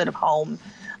the episode of Home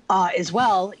as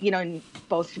well. And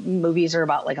both movies are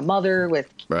about like a mother with,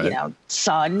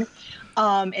 son,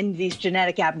 and these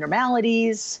genetic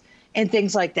abnormalities and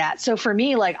things like that. So for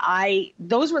me, like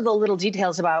those were the little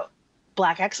details about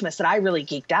Black Xmas that I really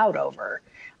geeked out over.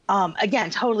 Again,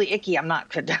 totally icky. I'm not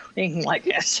condoning like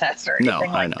incest or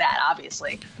anything like that,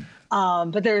 obviously.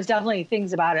 But there's definitely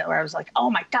things about it where I was like,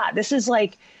 oh my God, this is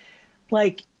like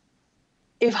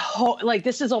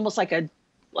this is almost like a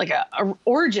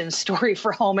origin story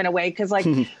for Home in a way. Cause like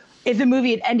if the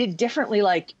movie had ended differently,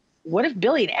 like what if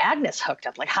Billy and Agnes hooked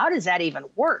up? Like, how does that even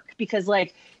work? Because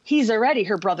like, he's already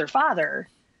her brother, father,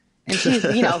 and she's,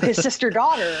 his sister,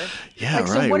 daughter. Yeah. Like,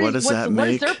 right. So what does that make? What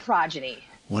is their progeny?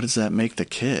 What does that make the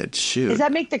kid? Shoot. Does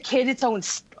that make the kid its own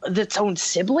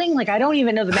sibling? Like, I don't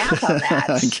even know the math on that.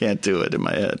 I can't do it in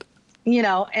my head.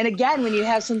 And again, when you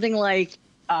have something like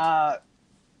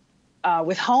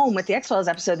with Home, with the X-Files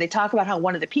episode, they talk about how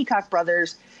one of the Peacock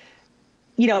brothers,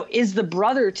 is the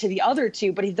brother to the other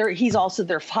two, but he's also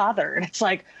their father. And it's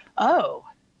like, oh,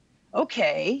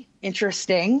 okay,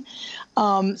 interesting.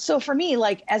 So for me,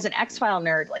 like as an X-File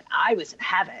nerd, like I was in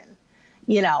heaven.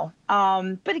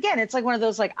 But again, it's like one of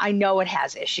those, like, I know it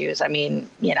has issues. I mean,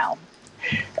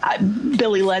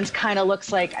 Billy Lenz kind of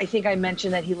looks like, I think I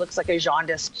mentioned that he looks like a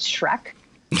jaundiced Shrek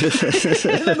in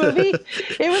the movie.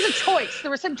 It was a choice. There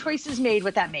were some choices made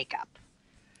with that makeup.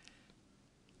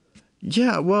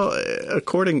 Yeah. Well,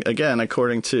 according to,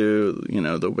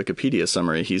 the Wikipedia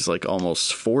summary, he's like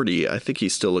almost 40. I think he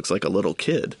still looks like a little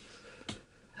kid.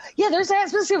 Yeah. There's that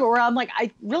specific where I'm like,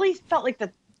 I really felt like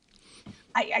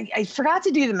I forgot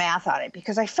to do the math on it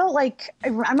because I felt like I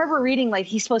remember reading like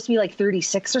he's supposed to be like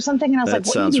 36 or something, and I was like,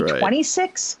 "What, you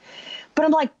 26?" But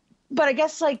I'm like, but I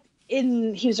guess like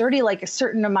he was already like a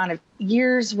certain amount of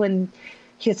years when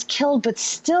he gets killed, but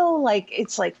still like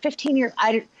it's like 15 years.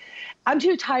 I'm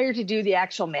too tired to do the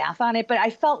actual math on it, but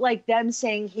I felt like them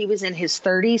saying he was in his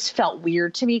 30s felt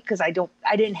weird to me because I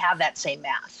didn't have that same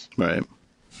math. Right.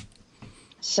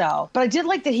 So, but I did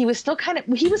like that he was kind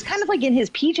of like in his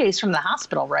PJs from the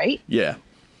hospital, right? Yeah.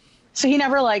 So he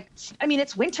never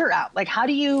it's winter out. Like, how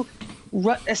do you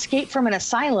escape from an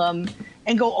asylum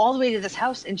and go all the way to this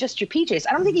house in just your PJs?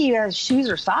 I don't think he has shoes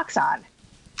or socks on.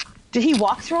 Did he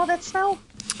walk through all that snow?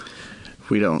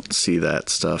 We don't see that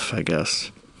stuff, I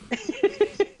guess.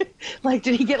 Like,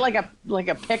 did he get like a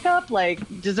pickup? Like,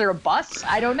 is there a bus?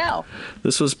 I don't know.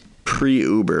 This was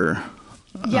pre-Uber.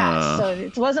 Yeah, so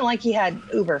it wasn't like he had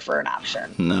Uber for an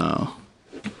option. No,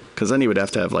 because then he would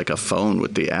have to have like a phone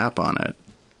with the app on it.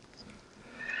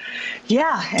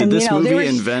 Yeah. Did this movie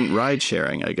invent ride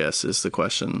sharing, I guess, is the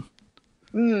question.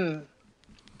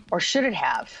 Or should it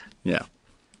have? Yeah.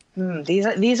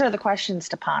 These are the questions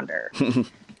to ponder.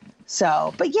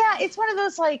 So, but yeah, it's one of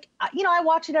those like, I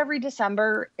watch it every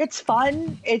December. It's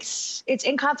fun. It's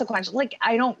inconsequential. Like,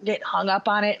 I don't get hung up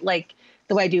on it like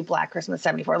the way I do Black Christmas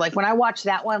 74. Like when I watch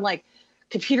that one, like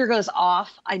computer goes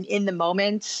off, I'm in the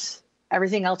moment,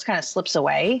 everything else kind of slips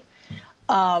away.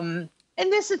 And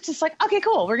this is just like, okay,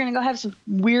 cool. We're going to go have some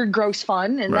weird, gross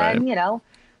fun and then,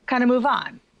 kind of move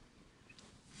on.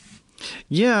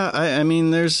 Yeah. I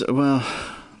mean, I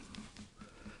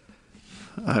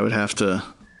would have to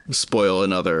spoil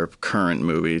another current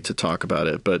movie to talk about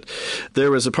it, but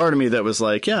there was a part of me that was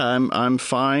like, yeah, I'm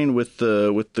fine with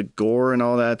the gore and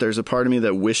all that. There's a part of me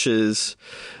that wishes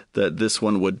that this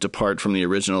one would depart from the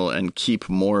original and keep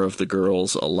more of the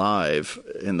girls alive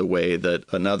in the way that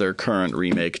another current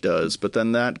remake does. But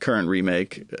then that current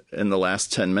remake in the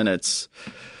last 10 minutes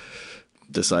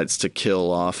decides to kill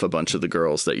off a bunch of the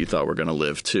girls that you thought were going to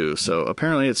live too. So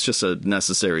apparently it's just a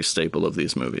necessary staple of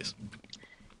these movies.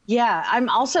 Yeah, I'm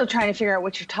also trying to figure out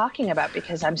what you're talking about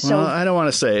because I'm so... Well, I don't want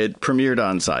to say it premiered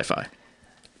on Sci-Fi.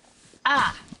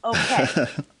 Ah, okay.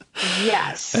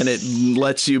 Yes. And it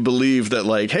lets you believe that,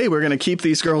 like, hey, we're going to keep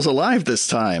these girls alive this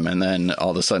time. And then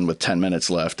all of a sudden with 10 minutes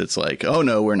left, it's like, oh,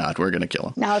 no, we're not. We're going to kill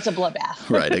them. Now it's a bloodbath.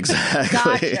 Right,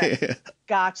 exactly.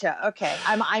 Gotcha. Okay.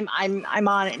 I'm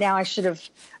on it now. I should have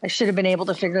been able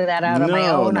to figure that out on my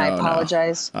own. I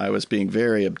apologize. No. I was being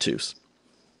very obtuse.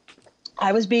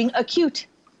 I was being acute.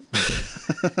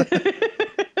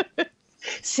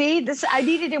 See, I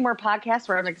need to do more podcasts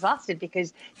where I'm exhausted,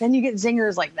 because then you get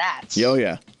zingers like that. Oh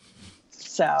yeah.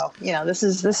 So, this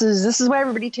is why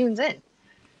everybody tunes in.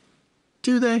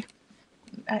 Do they?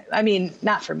 I mean,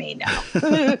 not for me, no.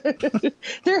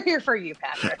 They're here for you,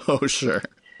 Patrick. Oh, sure.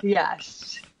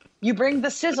 Yes. You bring the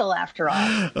sizzle after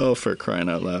all. Oh, for crying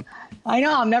out loud. I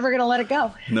know. I'm never going to let it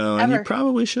go. No, Ever. And you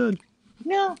probably should.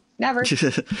 No, never.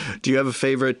 Do you have a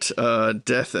favorite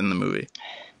death in the movie?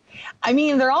 I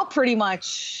mean, they're all pretty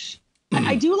much...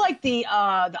 I do like the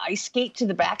ice skate to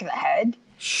the back of the head.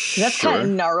 That's Sure. kind of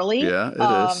gnarly. Yeah,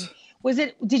 it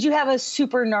is. Did you have a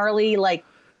super gnarly,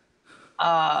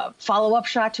 follow-up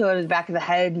shot to the back of the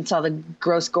head and saw the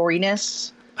gross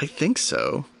goriness? I think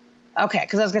so. Okay,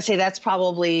 because I was going to say that's the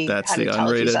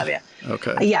unrated.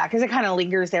 Okay. Yeah, because it kind of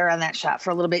lingers there on that shot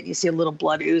for a little bit. You see a little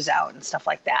blood ooze out and stuff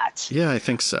like that. Yeah, I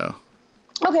think so.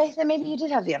 Okay, then maybe you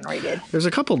did have the unrated. There's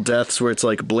a couple deaths where it's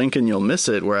like blink and you'll miss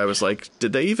it, where I was like,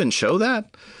 did they even show that?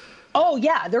 Oh,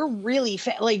 yeah, they're really...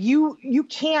 you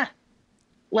can't,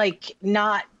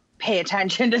 not pay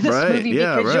attention to this movie,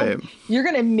 because you're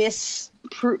going to miss,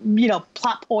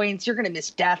 plot points. You're going to miss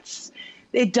deaths.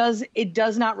 It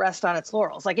does not rest on its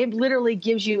laurels. It literally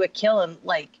gives you a kill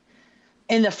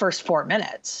in the first 4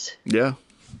 minutes. Yeah.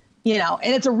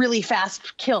 And it's a really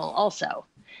fast kill also.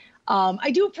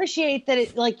 I do appreciate that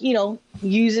it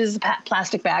uses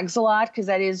plastic bags a lot, because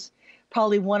that is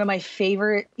probably one of my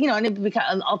favorite, and it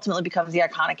ultimately becomes the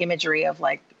iconic imagery of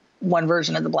one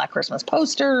version of the Black Christmas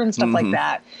poster and stuff like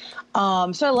that.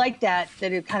 So I like that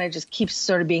it kind of just keeps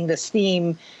sort of being this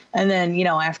theme. And then,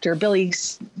 after Billy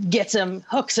gets him,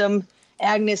 hooks him,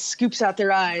 Agnes scoops out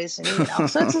their eyes. And,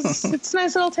 so it's a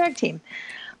nice little tag team.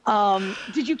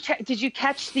 Did you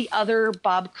catch the other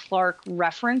Bob Clark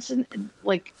reference,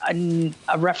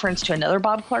 a reference to another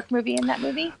Bob Clark movie in that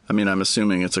movie? I mean, I'm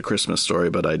assuming it's A Christmas Story,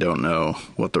 but I don't know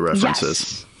what the reference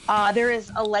is. There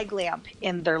is a leg lamp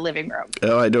in their living room.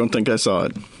 Oh, I don't think I saw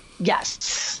it.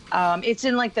 Yes. It's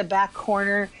in the back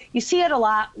corner. You see it a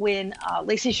lot when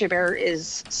Lacey Chabert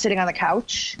is sitting on the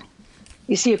couch.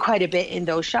 You see it quite a bit in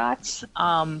those shots.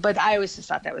 But I always just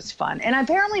thought that was fun. And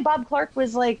apparently Bob Clark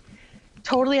was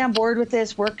totally on board with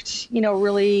this, worked,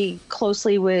 really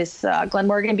closely with Glen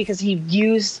Morgan, because he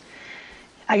used,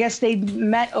 I guess they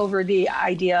met over the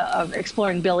idea of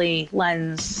exploring Billy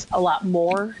Lenz a lot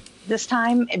more this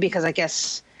time, because I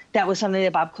guess that was something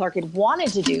that Bob Clark had wanted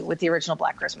to do with the original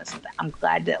Black Christmas. And I'm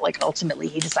glad that ultimately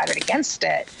he decided against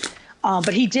it.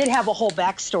 But he did have a whole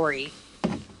backstory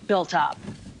built up,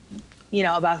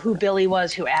 about who Billy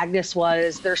was, who Agnes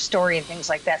was, their story and things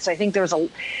like that. So I think there was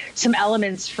some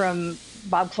elements from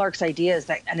Bob Clark's ideas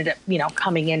that ended up,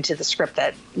 coming into the script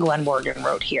that Glen Morgan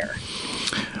wrote here.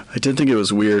 I did think it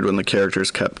was weird when the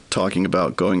characters kept talking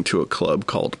about going to a club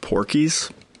called Porky's.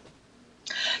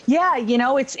 Yeah,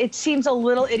 it seems a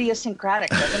little idiosyncratic,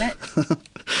 doesn't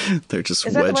it? They're just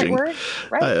Is wedging. That the right word?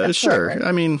 Right? Sure. Right word.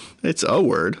 I mean, it's a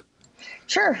word.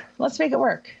 Sure. Let's make it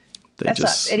work. That's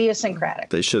us. Idiosyncratic.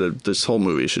 They should have. This whole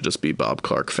movie should just be Bob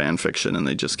Clark fan fiction, and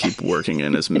they just keep working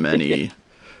in as many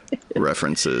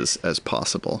references as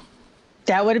possible.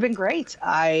 That would have been great.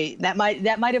 That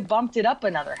might have bumped it up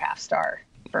another half star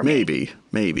for me.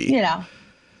 Maybe.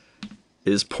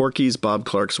 Is Porky's Bob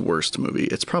Clark's worst movie?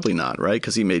 It's probably not, right?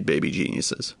 Because he made Baby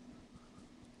Geniuses.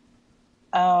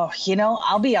 Oh,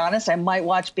 I'll be honest. I might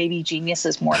watch Baby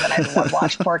Geniuses more than I would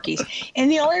watch Porky's.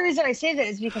 And the only reason I say that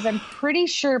is because I'm pretty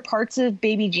sure parts of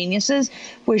Baby Geniuses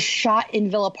was shot in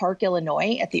Villa Park,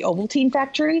 Illinois at the Ovaltine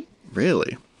factory.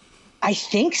 Really? I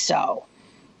think so.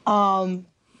 I'm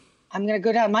going to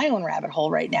go down my own rabbit hole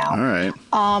right now. All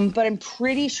right. But I'm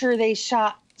pretty sure they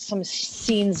shot some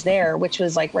scenes there, which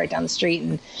was right down the street.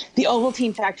 And the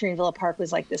Ovaltine factory in Villa Park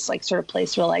was this sort of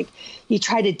place where you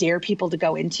try to dare people to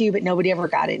go into, but nobody ever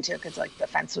got into it because the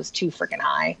fence was too freaking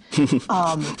high.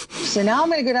 So now I'm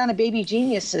going to go down a Baby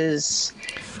Geniuses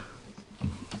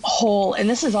hole, and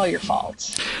this is all your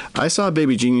fault. I saw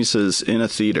Baby Geniuses in a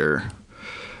theater.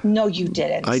 No, you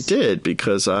didn't. I did,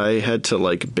 because I had to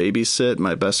babysit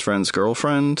my best friend's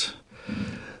girlfriend.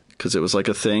 Because it was a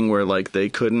thing where they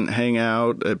couldn't hang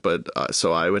out, but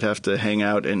so I would have to hang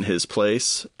out in his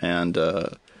place. And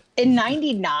in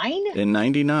 '99? In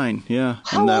 '99, yeah.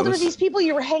 How old were these people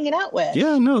you were hanging out with?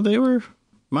 Yeah, no, they were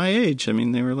my age. I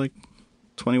mean, they were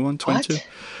 21, 22.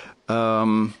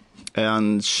 What?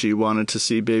 And she wanted to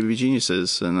see Baby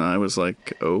Geniuses, and I was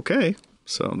like, okay.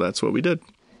 So that's what we did.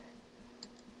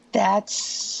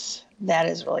 That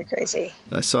is really crazy.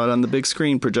 I saw it on the big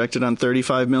screen, projected on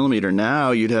 35 millimeter.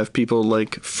 Now you'd have people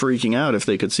like freaking out if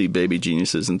they could see Baby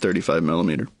Geniuses in 35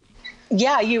 millimeter.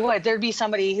 Yeah, you would. There'd be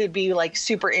somebody who'd be like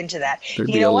super into that. There'd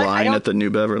be a line at the New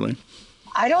Beverly.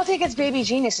 I don't think it's Baby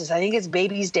Geniuses. I think it's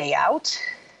Baby's Day Out.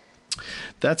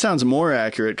 That sounds more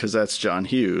accurate because that's John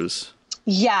Hughes.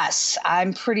 Yes,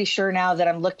 I'm pretty sure now that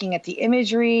I'm looking at the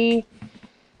imagery.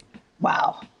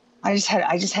 Wow. I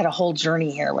just had a whole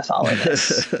journey here with all of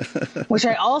this, which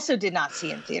I also did not see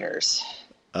in theaters.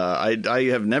 I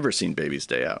have never seen Baby's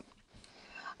Day Out.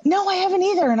 No, I haven't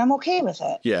either, and I'm okay with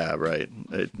it. Yeah, right.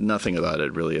 Nothing about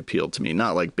it really appealed to me.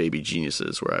 Not like Baby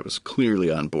Geniuses, where I was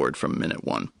clearly on board from minute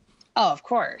one. Oh, of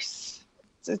course.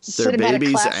 It's a they're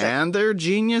babies classic. And they're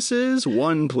geniuses?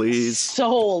 One, please.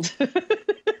 Sold.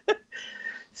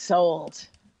 Sold.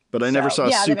 But I never saw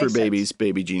Super Babies,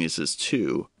 Baby Geniuses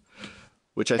 2.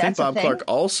 Which I think Bob Clark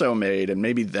also made, and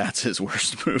maybe that's his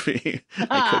worst movie.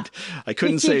 I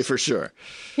couldn't say for sure.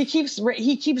 He keeps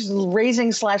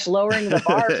raising/lowering the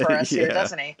bar for us here,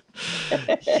 doesn't he?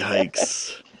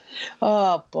 Yikes!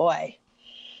 Oh boy!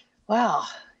 Wow,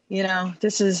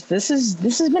 this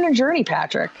has been a journey,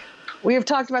 Patrick. We have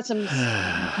talked about some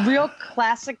real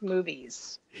classic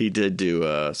movies. He did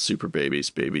do Super Babies,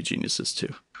 Baby Geniuses 2.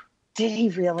 Did he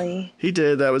really? He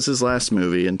did. That was his last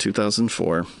movie in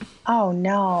 2004. Oh,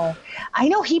 no. I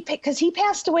know because he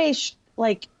passed away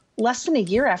like less than a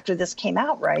year after this came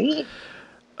out, right?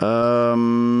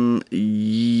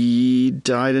 He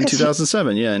died in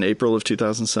 2007. Yeah, in April of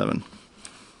 2007.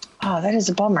 Oh, that is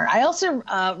a bummer. I also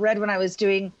read when I was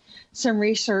doing some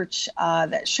research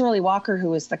that Shirley Walker, who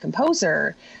was the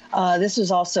composer, this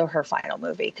was also her final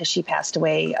movie because she passed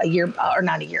away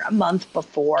a month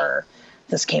before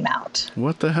this came out.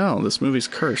 What the hell? This movie's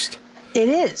cursed. It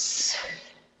is.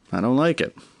 I don't like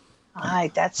it. I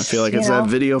feel like it's that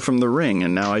video from The Ring,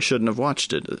 and now I shouldn't have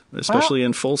watched it, especially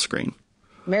in full screen.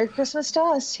 Merry Christmas to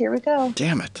us. Here we go.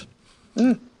 Damn it.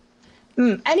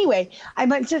 Anyway, I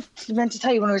meant to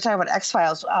tell you when we were talking about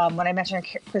X-Files, when I mentioned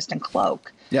Kristen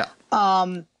Cloak. Yeah.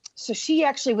 So she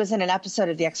actually was in an episode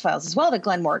of the X-Files as well that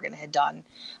Glen Morgan had done.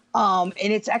 And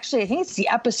it's actually, I think it's the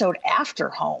episode after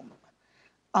Home.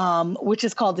 Which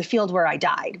is called The Field Where I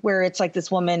Died, where it's like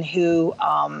this woman who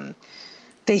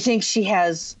they think she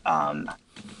has I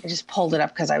just pulled it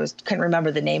up because couldn't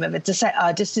remember the name of it.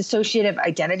 Dissociative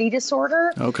identity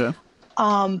disorder. Okay.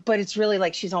 But it's really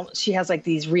like she has like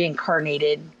these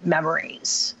reincarnated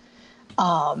memories.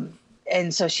 And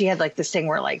so she had like this thing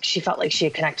where like she felt like she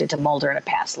had connected to Mulder in a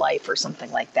past life or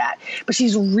something like that. But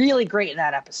she's really great in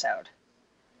that episode.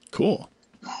 Cool.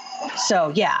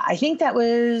 So yeah, I think that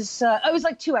was it was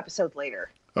like 2 episodes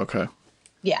later. Okay.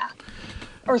 Yeah,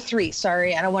 or 3.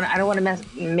 Sorry, I don't want to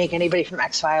make anybody from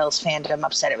X-Files fandom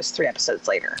upset. It was 3 episodes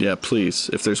later. Yeah,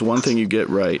 please. If there's one thing you get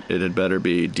right, it had better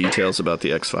be details about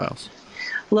the X-Files.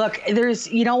 Look,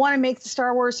 you don't want to make the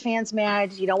Star Wars fans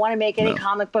mad. You don't want to make any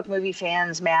comic book movie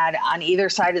fans mad on either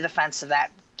side of the fence of that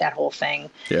whole thing.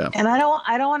 Yeah. And I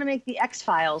don't want to make the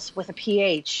X-Files with a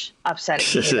PH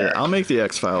upset either. I'll make the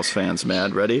X-Files fans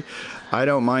mad. Ready? I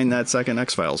don't mind that second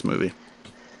X-Files movie.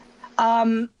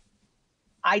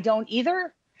 I don't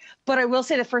either. But I will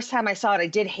say the first time I saw it, I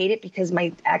did hate it because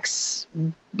my ex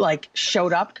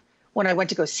showed up when I went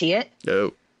to go see it.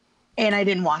 Oh. And I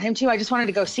didn't want him to. I just wanted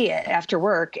to go see it after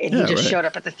work. And he just showed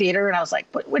up at the theater. And I was like,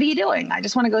 what are you doing? I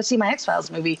just want to go see my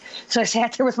X-Files movie. So I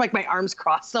sat there with my arms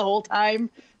crossed the whole time.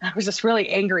 I was just really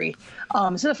angry.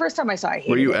 So the first time I saw it, I hated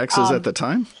it. Were you exes at the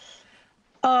time?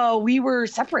 Oh, we were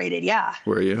separated. Yeah.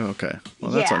 Were you? Okay. Well,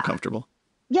 that's uncomfortable.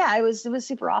 Yeah, it was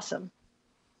super awesome.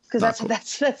 Because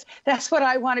that's what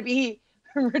I want to be.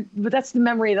 But that's the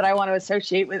memory that I want to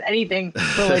associate with anything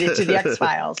related to the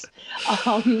X-Files.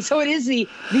 So it is the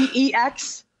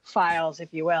EX files,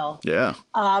 if you will. Yeah.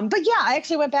 But yeah, I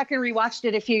actually went back and rewatched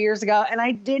it a few years ago, and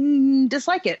I didn't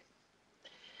dislike it.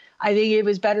 I think it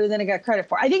was better than it got credit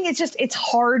for. I think it's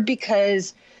hard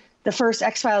because the first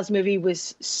X-Files movie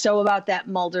was so about that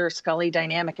Mulder-Scully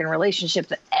dynamic and relationship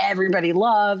that everybody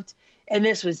loved, and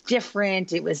this was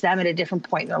different. It was them at a different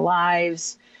point in their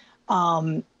lives.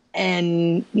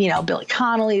 And, Billy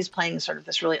Connolly is playing sort of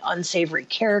this really unsavory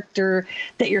character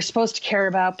that you're supposed to care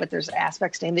about, but there's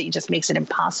aspects to him that just makes it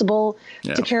impossible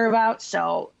to care about.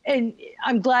 So, and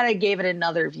I'm glad I gave it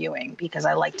another viewing because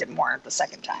I liked it more the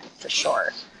second time, for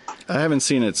sure. I haven't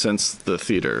seen it since the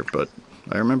theater, but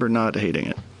I remember not hating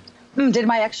it. Did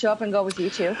my ex show up and go with you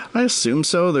too? I assume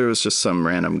so. There was just some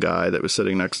random guy that was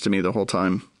sitting next to me the whole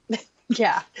time.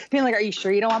 Yeah. Being like, are you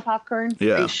sure you don't want popcorn?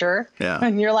 Yeah. Are you sure? Yeah.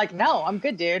 And you're like, no, I'm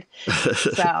good, dude.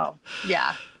 So,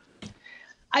 yeah.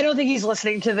 I don't think he's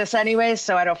listening to this anyway,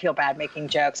 so I don't feel bad making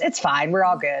jokes. It's fine. We're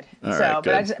all good. All right,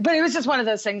 good. But it was just one of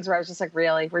those things where I was just like,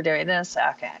 really? We're doing this?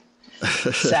 Okay.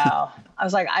 So I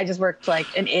was like, I just worked like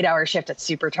an 8-hour shift at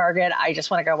Super Target. I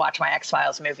just want to go watch my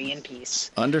X-Files movie in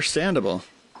peace. Understandable.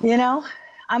 You know,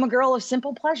 I'm a girl of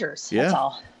simple pleasures. Yeah. That's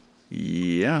all.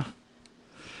 Yeah.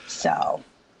 So.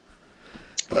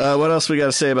 What else we got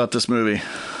to say about this movie?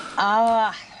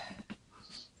 I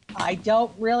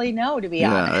don't really know, to be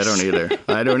honest. Yeah,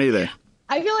 I don't either.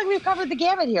 I feel like we've covered the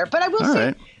gamut here, but I will say,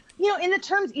 right. you know, in the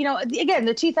terms, you know, again,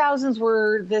 the 2000s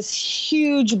were this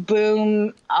huge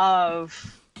boom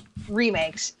of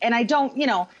remakes, and I don't, you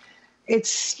know,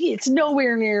 it's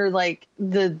nowhere near like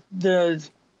the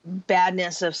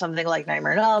badness of something like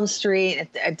Nightmare on Elm Street.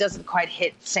 It doesn't quite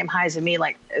hit the same highs of me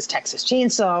like as Texas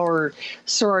Chainsaw or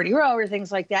Sorority Row or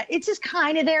things like that. It's just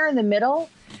kind of there in the middle.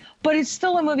 But it's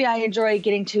still a movie I enjoy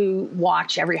getting to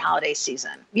watch every holiday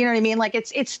season. You know what I mean? Like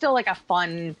it's still like a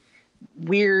fun,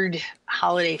 weird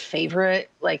holiday favorite.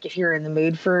 Like if you're in the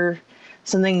mood for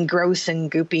something gross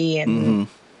and goopy and,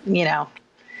 you know,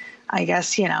 I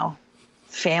guess, you know,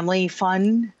 family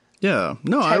fun. Yeah.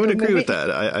 No, I would agree with that.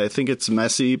 I think it's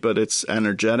messy, but it's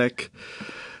energetic.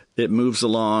 It moves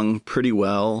along pretty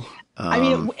well. I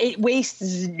mean, it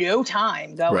wastes no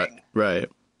time going. Right.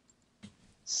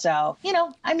 So, you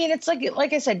know, I mean, it's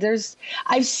like I said,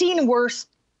 I've seen worse,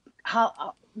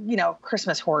 you know,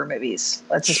 Christmas horror movies.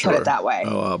 Let's just put it that way.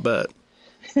 Oh, I'll bet.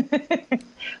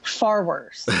 Far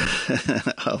worse.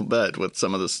 I'll bet with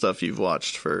some of the stuff you've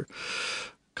watched for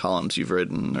columns you've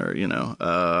written or, you know,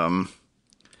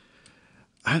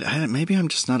 maybe I'm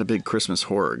just not a big Christmas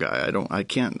horror guy. I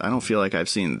don't feel like I've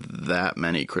seen that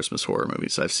many Christmas horror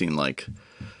movies. I've seen like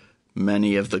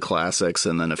many of the classics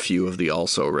and then a few of the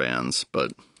also rans,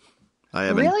 but I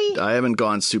haven't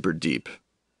gone super deep.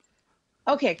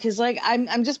 Okay, because like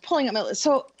I'm just pulling up my list.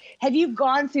 So have you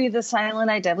gone through the Silent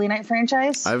Night, Deadly Night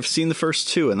franchise? I've seen the first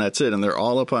two and that's it, and they're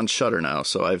all up on Shudder now.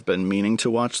 So I've been meaning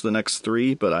to watch the next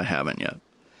three, but I haven't yet.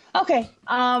 Okay,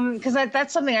 because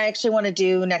that's something I actually want to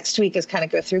do next week is kind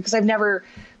of go through because I've never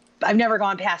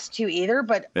gone past two either.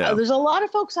 But there's a lot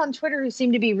of folks on Twitter who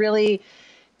seem to be really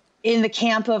in the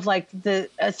camp of like the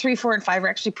 3, 4, and 5 are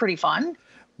actually pretty fun.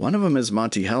 One of them is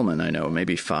Monty Hellman. I know,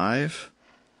 maybe 5.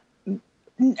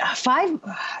 5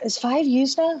 is 5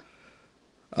 used now?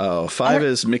 Oh, 5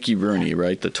 is Mickey Rooney,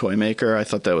 right? The toy maker. I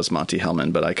thought that was Monty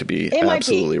Hellman, but I could be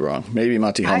absolutely wrong. Maybe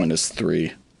Monty Hellman is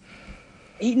 3.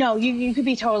 No, you could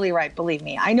be totally right. Believe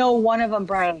me, I know one of them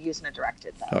Brian Usna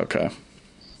directed though. Okay.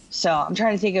 So I'm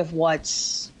trying to think of what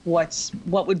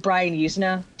would Brian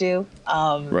Usna do?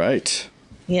 Right.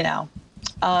 You know,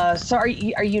 so are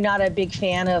you not a big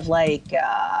fan of like,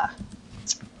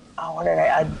 holy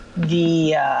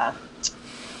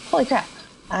crap,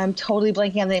 I'm totally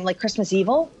blanking on the name, like Christmas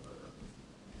Evil?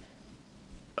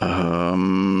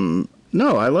 No,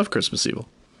 I love Christmas Evil.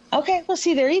 Okay, well,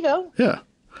 see, there you go. Yeah.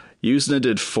 Usna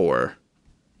did 4.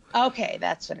 Okay,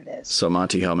 that's what it is. So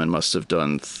Monty Hellman must have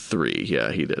done 3.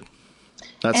 Yeah, he did.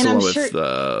 That's and the I'm one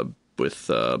sure, with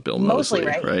Bill Moseley,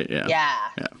 right? Yeah. Yeah.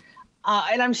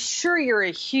 And I'm sure you're a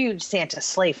huge Santa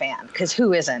Sleigh fan, because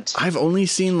who isn't? I've only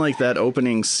seen like that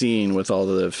opening scene with all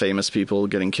the famous people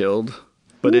getting killed,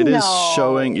 but it is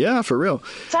showing. Yeah, for real.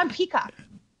 It's on Peacock.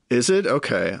 Is it?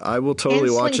 Okay, I will totally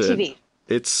watch it. TV.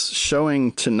 It's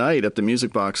showing tonight at the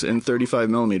Music Box in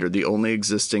 35mm, the only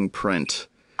existing print.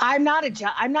 I'm not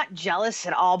jealous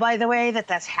at all, by the way,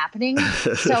 that's happening.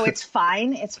 So it's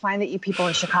fine. It's fine that you people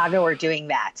in Chicago are doing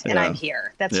that, and I'm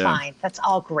here. That's fine. That's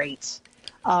all great.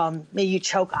 May you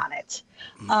choke on it.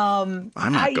 I'm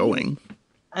not going.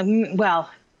 Well,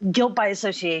 guilt by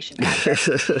association.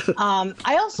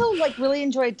 I also really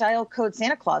enjoyed Dial Code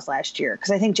Santa Claus last year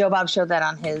because I think Joe Bob showed that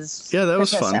on his. Yeah, that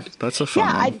was fun. Episode. That's a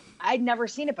fun one. I'd never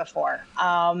seen it before.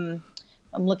 I'm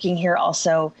looking here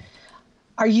also.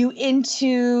 Are you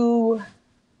into?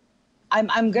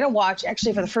 I'm gonna watch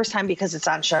actually for the first time because it's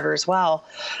on Shudder as well.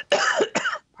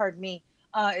 Pardon me.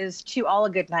 Is To All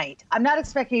a Good Night. I'm not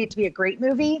expecting it to be a great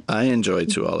movie. I enjoy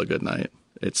To All a Good Night.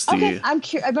 It's the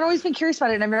okay. I've always been curious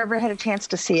about it, and I've never had a chance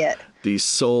to see it. The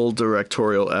sole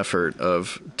directorial effort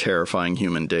of terrifying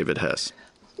human David Hess.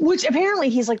 Which apparently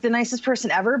he's like the nicest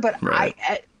person ever, but right.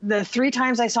 The 3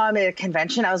 times I saw him at a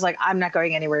convention, I was like, I'm not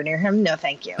going anywhere near him. No,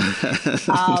 thank you.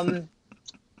 I'm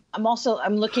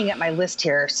looking at my list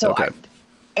here. So okay.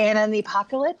 Anna and the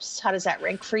Apocalypse, how does that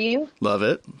rank for you? Love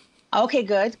it. Okay,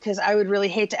 good, because I would really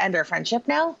hate to end our friendship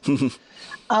now.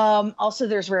 Also,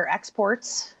 there's Rare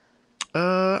Exports.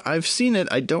 I've seen it.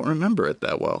 I don't remember it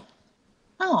that well.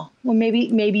 Oh, well,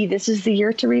 maybe this is the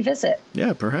year to revisit.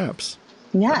 Yeah, perhaps.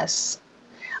 Yes.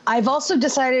 I've also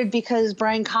decided, because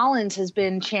Brian Collins has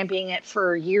been championing it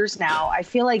for years now, I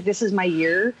feel like this is my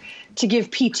year to give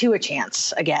P2 a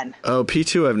chance again. Oh,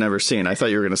 P2 I've never seen. I thought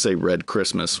you were going to say Red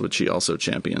Christmas, which he also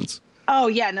champions. Oh,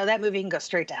 yeah. No, that movie can go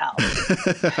straight to hell.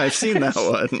 I've seen that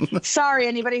one. Sorry,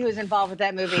 anybody who's involved with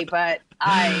that movie, but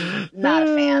I'm not a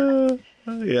fan.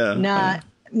 Yeah.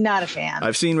 Not a fan.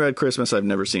 I've seen Red Christmas. I've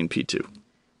never seen P2.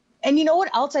 And you know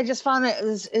what else I just found that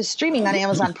is streaming on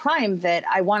Amazon Prime that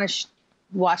I want to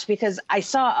watch, because I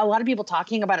saw a lot of people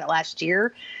talking about it last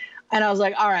year, and I was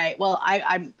like, all right, well,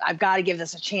 I've got to give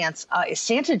this a chance. Is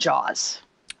Santa Jaws.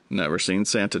 Never seen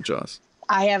Santa Jaws.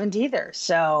 I haven't either.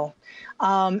 So,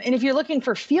 and if you're looking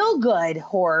for feel-good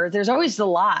horror, there's always The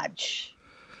Lodge.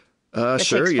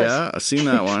 Sure, yeah, I've seen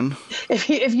that one.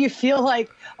 if you feel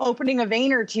like opening a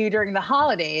vein or two during the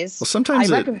holidays. Well, sometimes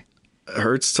it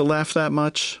hurts to laugh that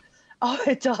much. Oh,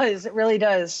 it does. It really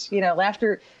does.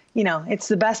 Laughter, it's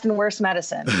the best and worst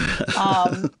medicine.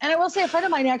 And I will say, a friend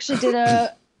of mine actually did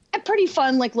a pretty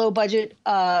fun, like, low budget.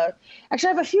 Actually,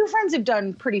 I have a few friends who've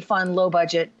done pretty fun, low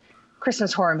budget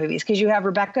Christmas horror movies, because you have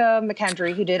Rebecca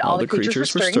McKendry, who did All the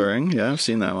Creatures Were Stirring. Yeah, I've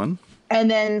seen that one.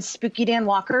 And then Spooky Dan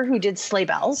Walker, who did Sleigh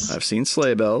Bells. I've seen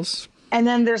Sleigh Bells. And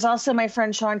then there's also my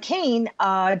friend Sean Kane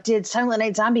did Silent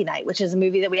Night Zombie Night, which is a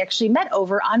movie that we actually met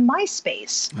over on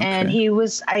MySpace. Okay. And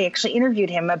I actually interviewed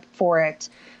him for it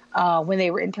when they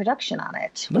were in production on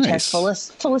it, which has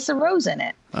Felissa Rose in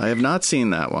it. I have not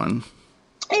seen that one.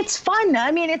 It's fun.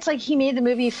 I mean, it's like he made the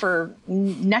movie for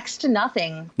next to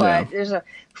nothing, but there's a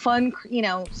fun,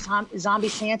 zombie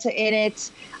Santa in it.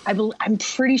 I'm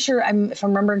pretty sure, if I'm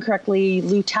remembering correctly,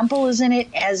 Lou Temple is in it,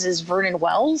 as is Vernon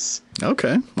Wells.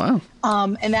 Okay, wow.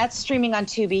 And that's streaming on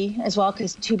Tubi as well,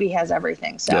 because Tubi has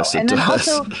everything. So, yes, and then does.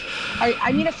 Also,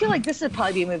 I feel like this would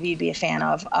probably be a movie you'd be a fan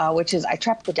of, which is I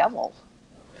Trapped the Devil.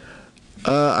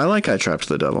 I like I Trapped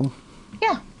the Devil.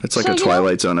 Yeah. It's like a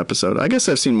Twilight Zone episode. I guess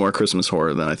I've seen more Christmas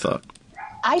horror than I thought.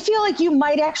 I feel like you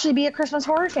might actually be a Christmas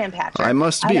horror fan, Patrick. I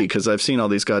must be, because I've seen all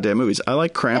these goddamn movies. I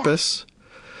like Krampus.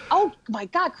 Yeah. Oh, my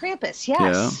God, Krampus, yes.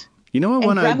 Yeah. You know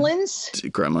what?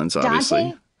 Gremlins, obviously.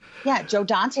 Dante? Yeah, Joe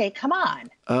Dante, come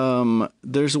on.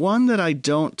 There's one that I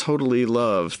don't totally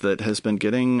love that has been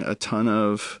getting a ton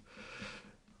of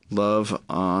love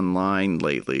online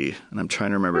lately, and I'm trying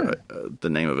to remember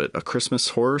the name of it. A Christmas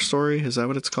Horror Story? Is that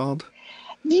what it's called?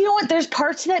 You know what? There's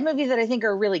parts of that movie that I think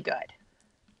are really good.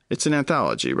 It's an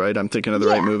anthology, right? I'm thinking of the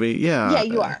right movie. Yeah. Yeah,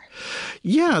 you are.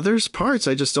 Yeah, there's parts.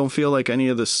 I just don't feel like any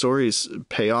of the stories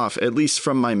pay off, at least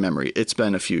from my memory. It's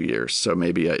been a few years, so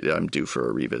maybe I'm due for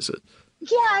a revisit.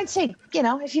 Yeah, I'd say,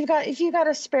 if you've got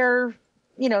a spare,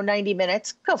 90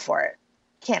 minutes, go for it.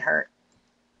 Can't hurt.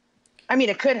 I mean,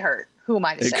 it could hurt. Who am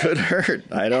I to say? It could hurt.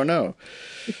 I don't know.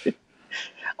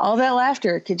 All that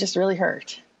laughter could just really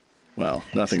hurt. Well,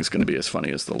 nothing's going to be as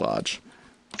funny as The Lodge.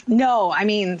 No, I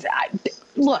mean,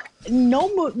 look,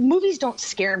 movies don't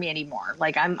scare me anymore.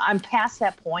 Like, I'm past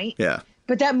that point. Yeah.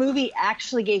 But that movie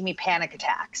actually gave me panic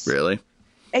attacks. Really?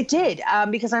 It did,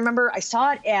 because I remember I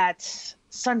saw it at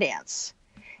Sundance,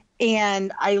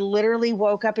 and I literally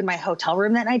woke up in my hotel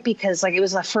room that night because, like, it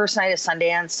was the first night of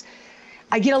Sundance.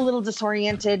 I get a little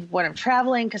disoriented when I'm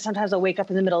traveling, because sometimes I'll wake up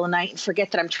in the middle of the night and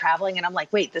forget that I'm traveling, and I'm like,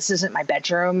 wait, this isn't my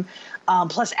bedroom.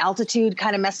 Plus altitude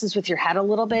kind of messes with your head a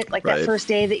little bit, like that first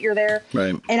day that you're there.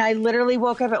 Right. And I literally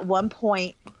woke up at one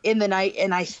point in the night,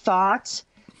 and I thought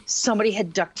somebody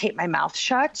had duct taped my mouth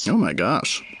shut. Oh my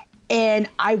gosh. And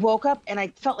I woke up and I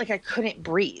felt like I couldn't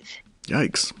breathe.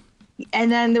 Yikes. And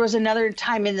then there was another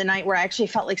time in the night where I actually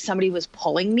felt like somebody was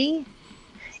pulling me.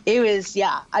 It was,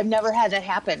 I've never had that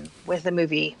happen with a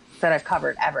movie that I've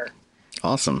covered ever.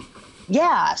 Awesome.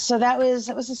 Yeah, so that was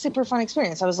a super fun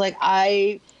experience. I was like,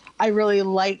 I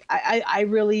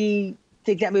really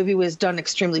think that movie was done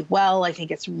extremely well. I think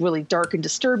it's really dark and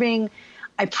disturbing.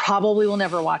 I probably will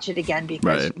never watch it again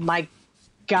because my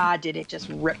God, did it just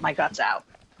rip my guts out.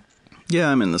 Yeah,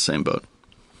 I'm in the same boat.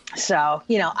 So,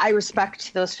 I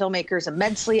respect those filmmakers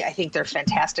immensely. I think they're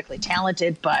fantastically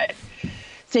talented, but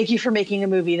thank you for making a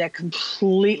movie that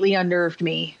completely unnerved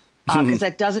me, because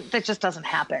that just doesn't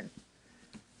happen,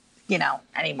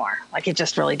 anymore. Like, it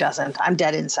just really doesn't. I'm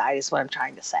dead inside is what I'm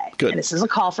trying to say. Good. And this is a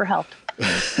call for help.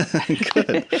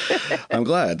 Good. I'm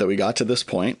glad that we got to this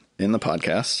point in the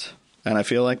podcast, and I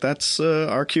feel like that's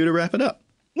our cue to wrap it up.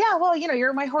 Yeah, well,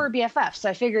 you're my horror BFF, so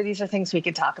I figure these are things we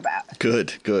could talk about.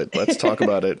 Good. Let's talk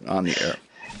about it on the air.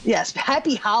 Yes.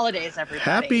 Happy holidays, everybody.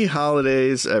 Happy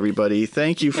holidays, everybody.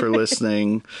 Thank you for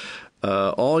listening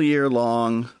all year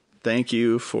long. Thank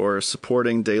you for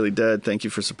supporting Daily Dead. Thank you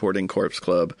for supporting Corpse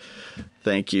Club.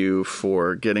 Thank you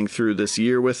for getting through this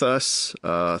year with us.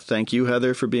 Thank you,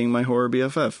 Heather, for being my horror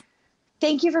BFF.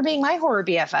 Thank you for being my horror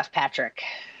BFF, Patrick.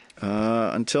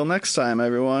 Until next time,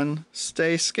 everyone,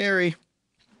 stay scary.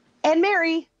 And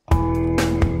Mary.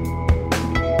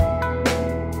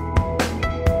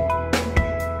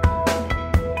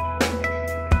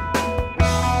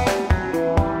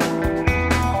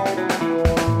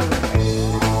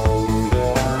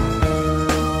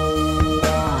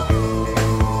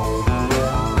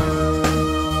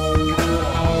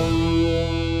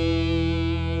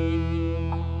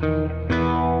 Thank you.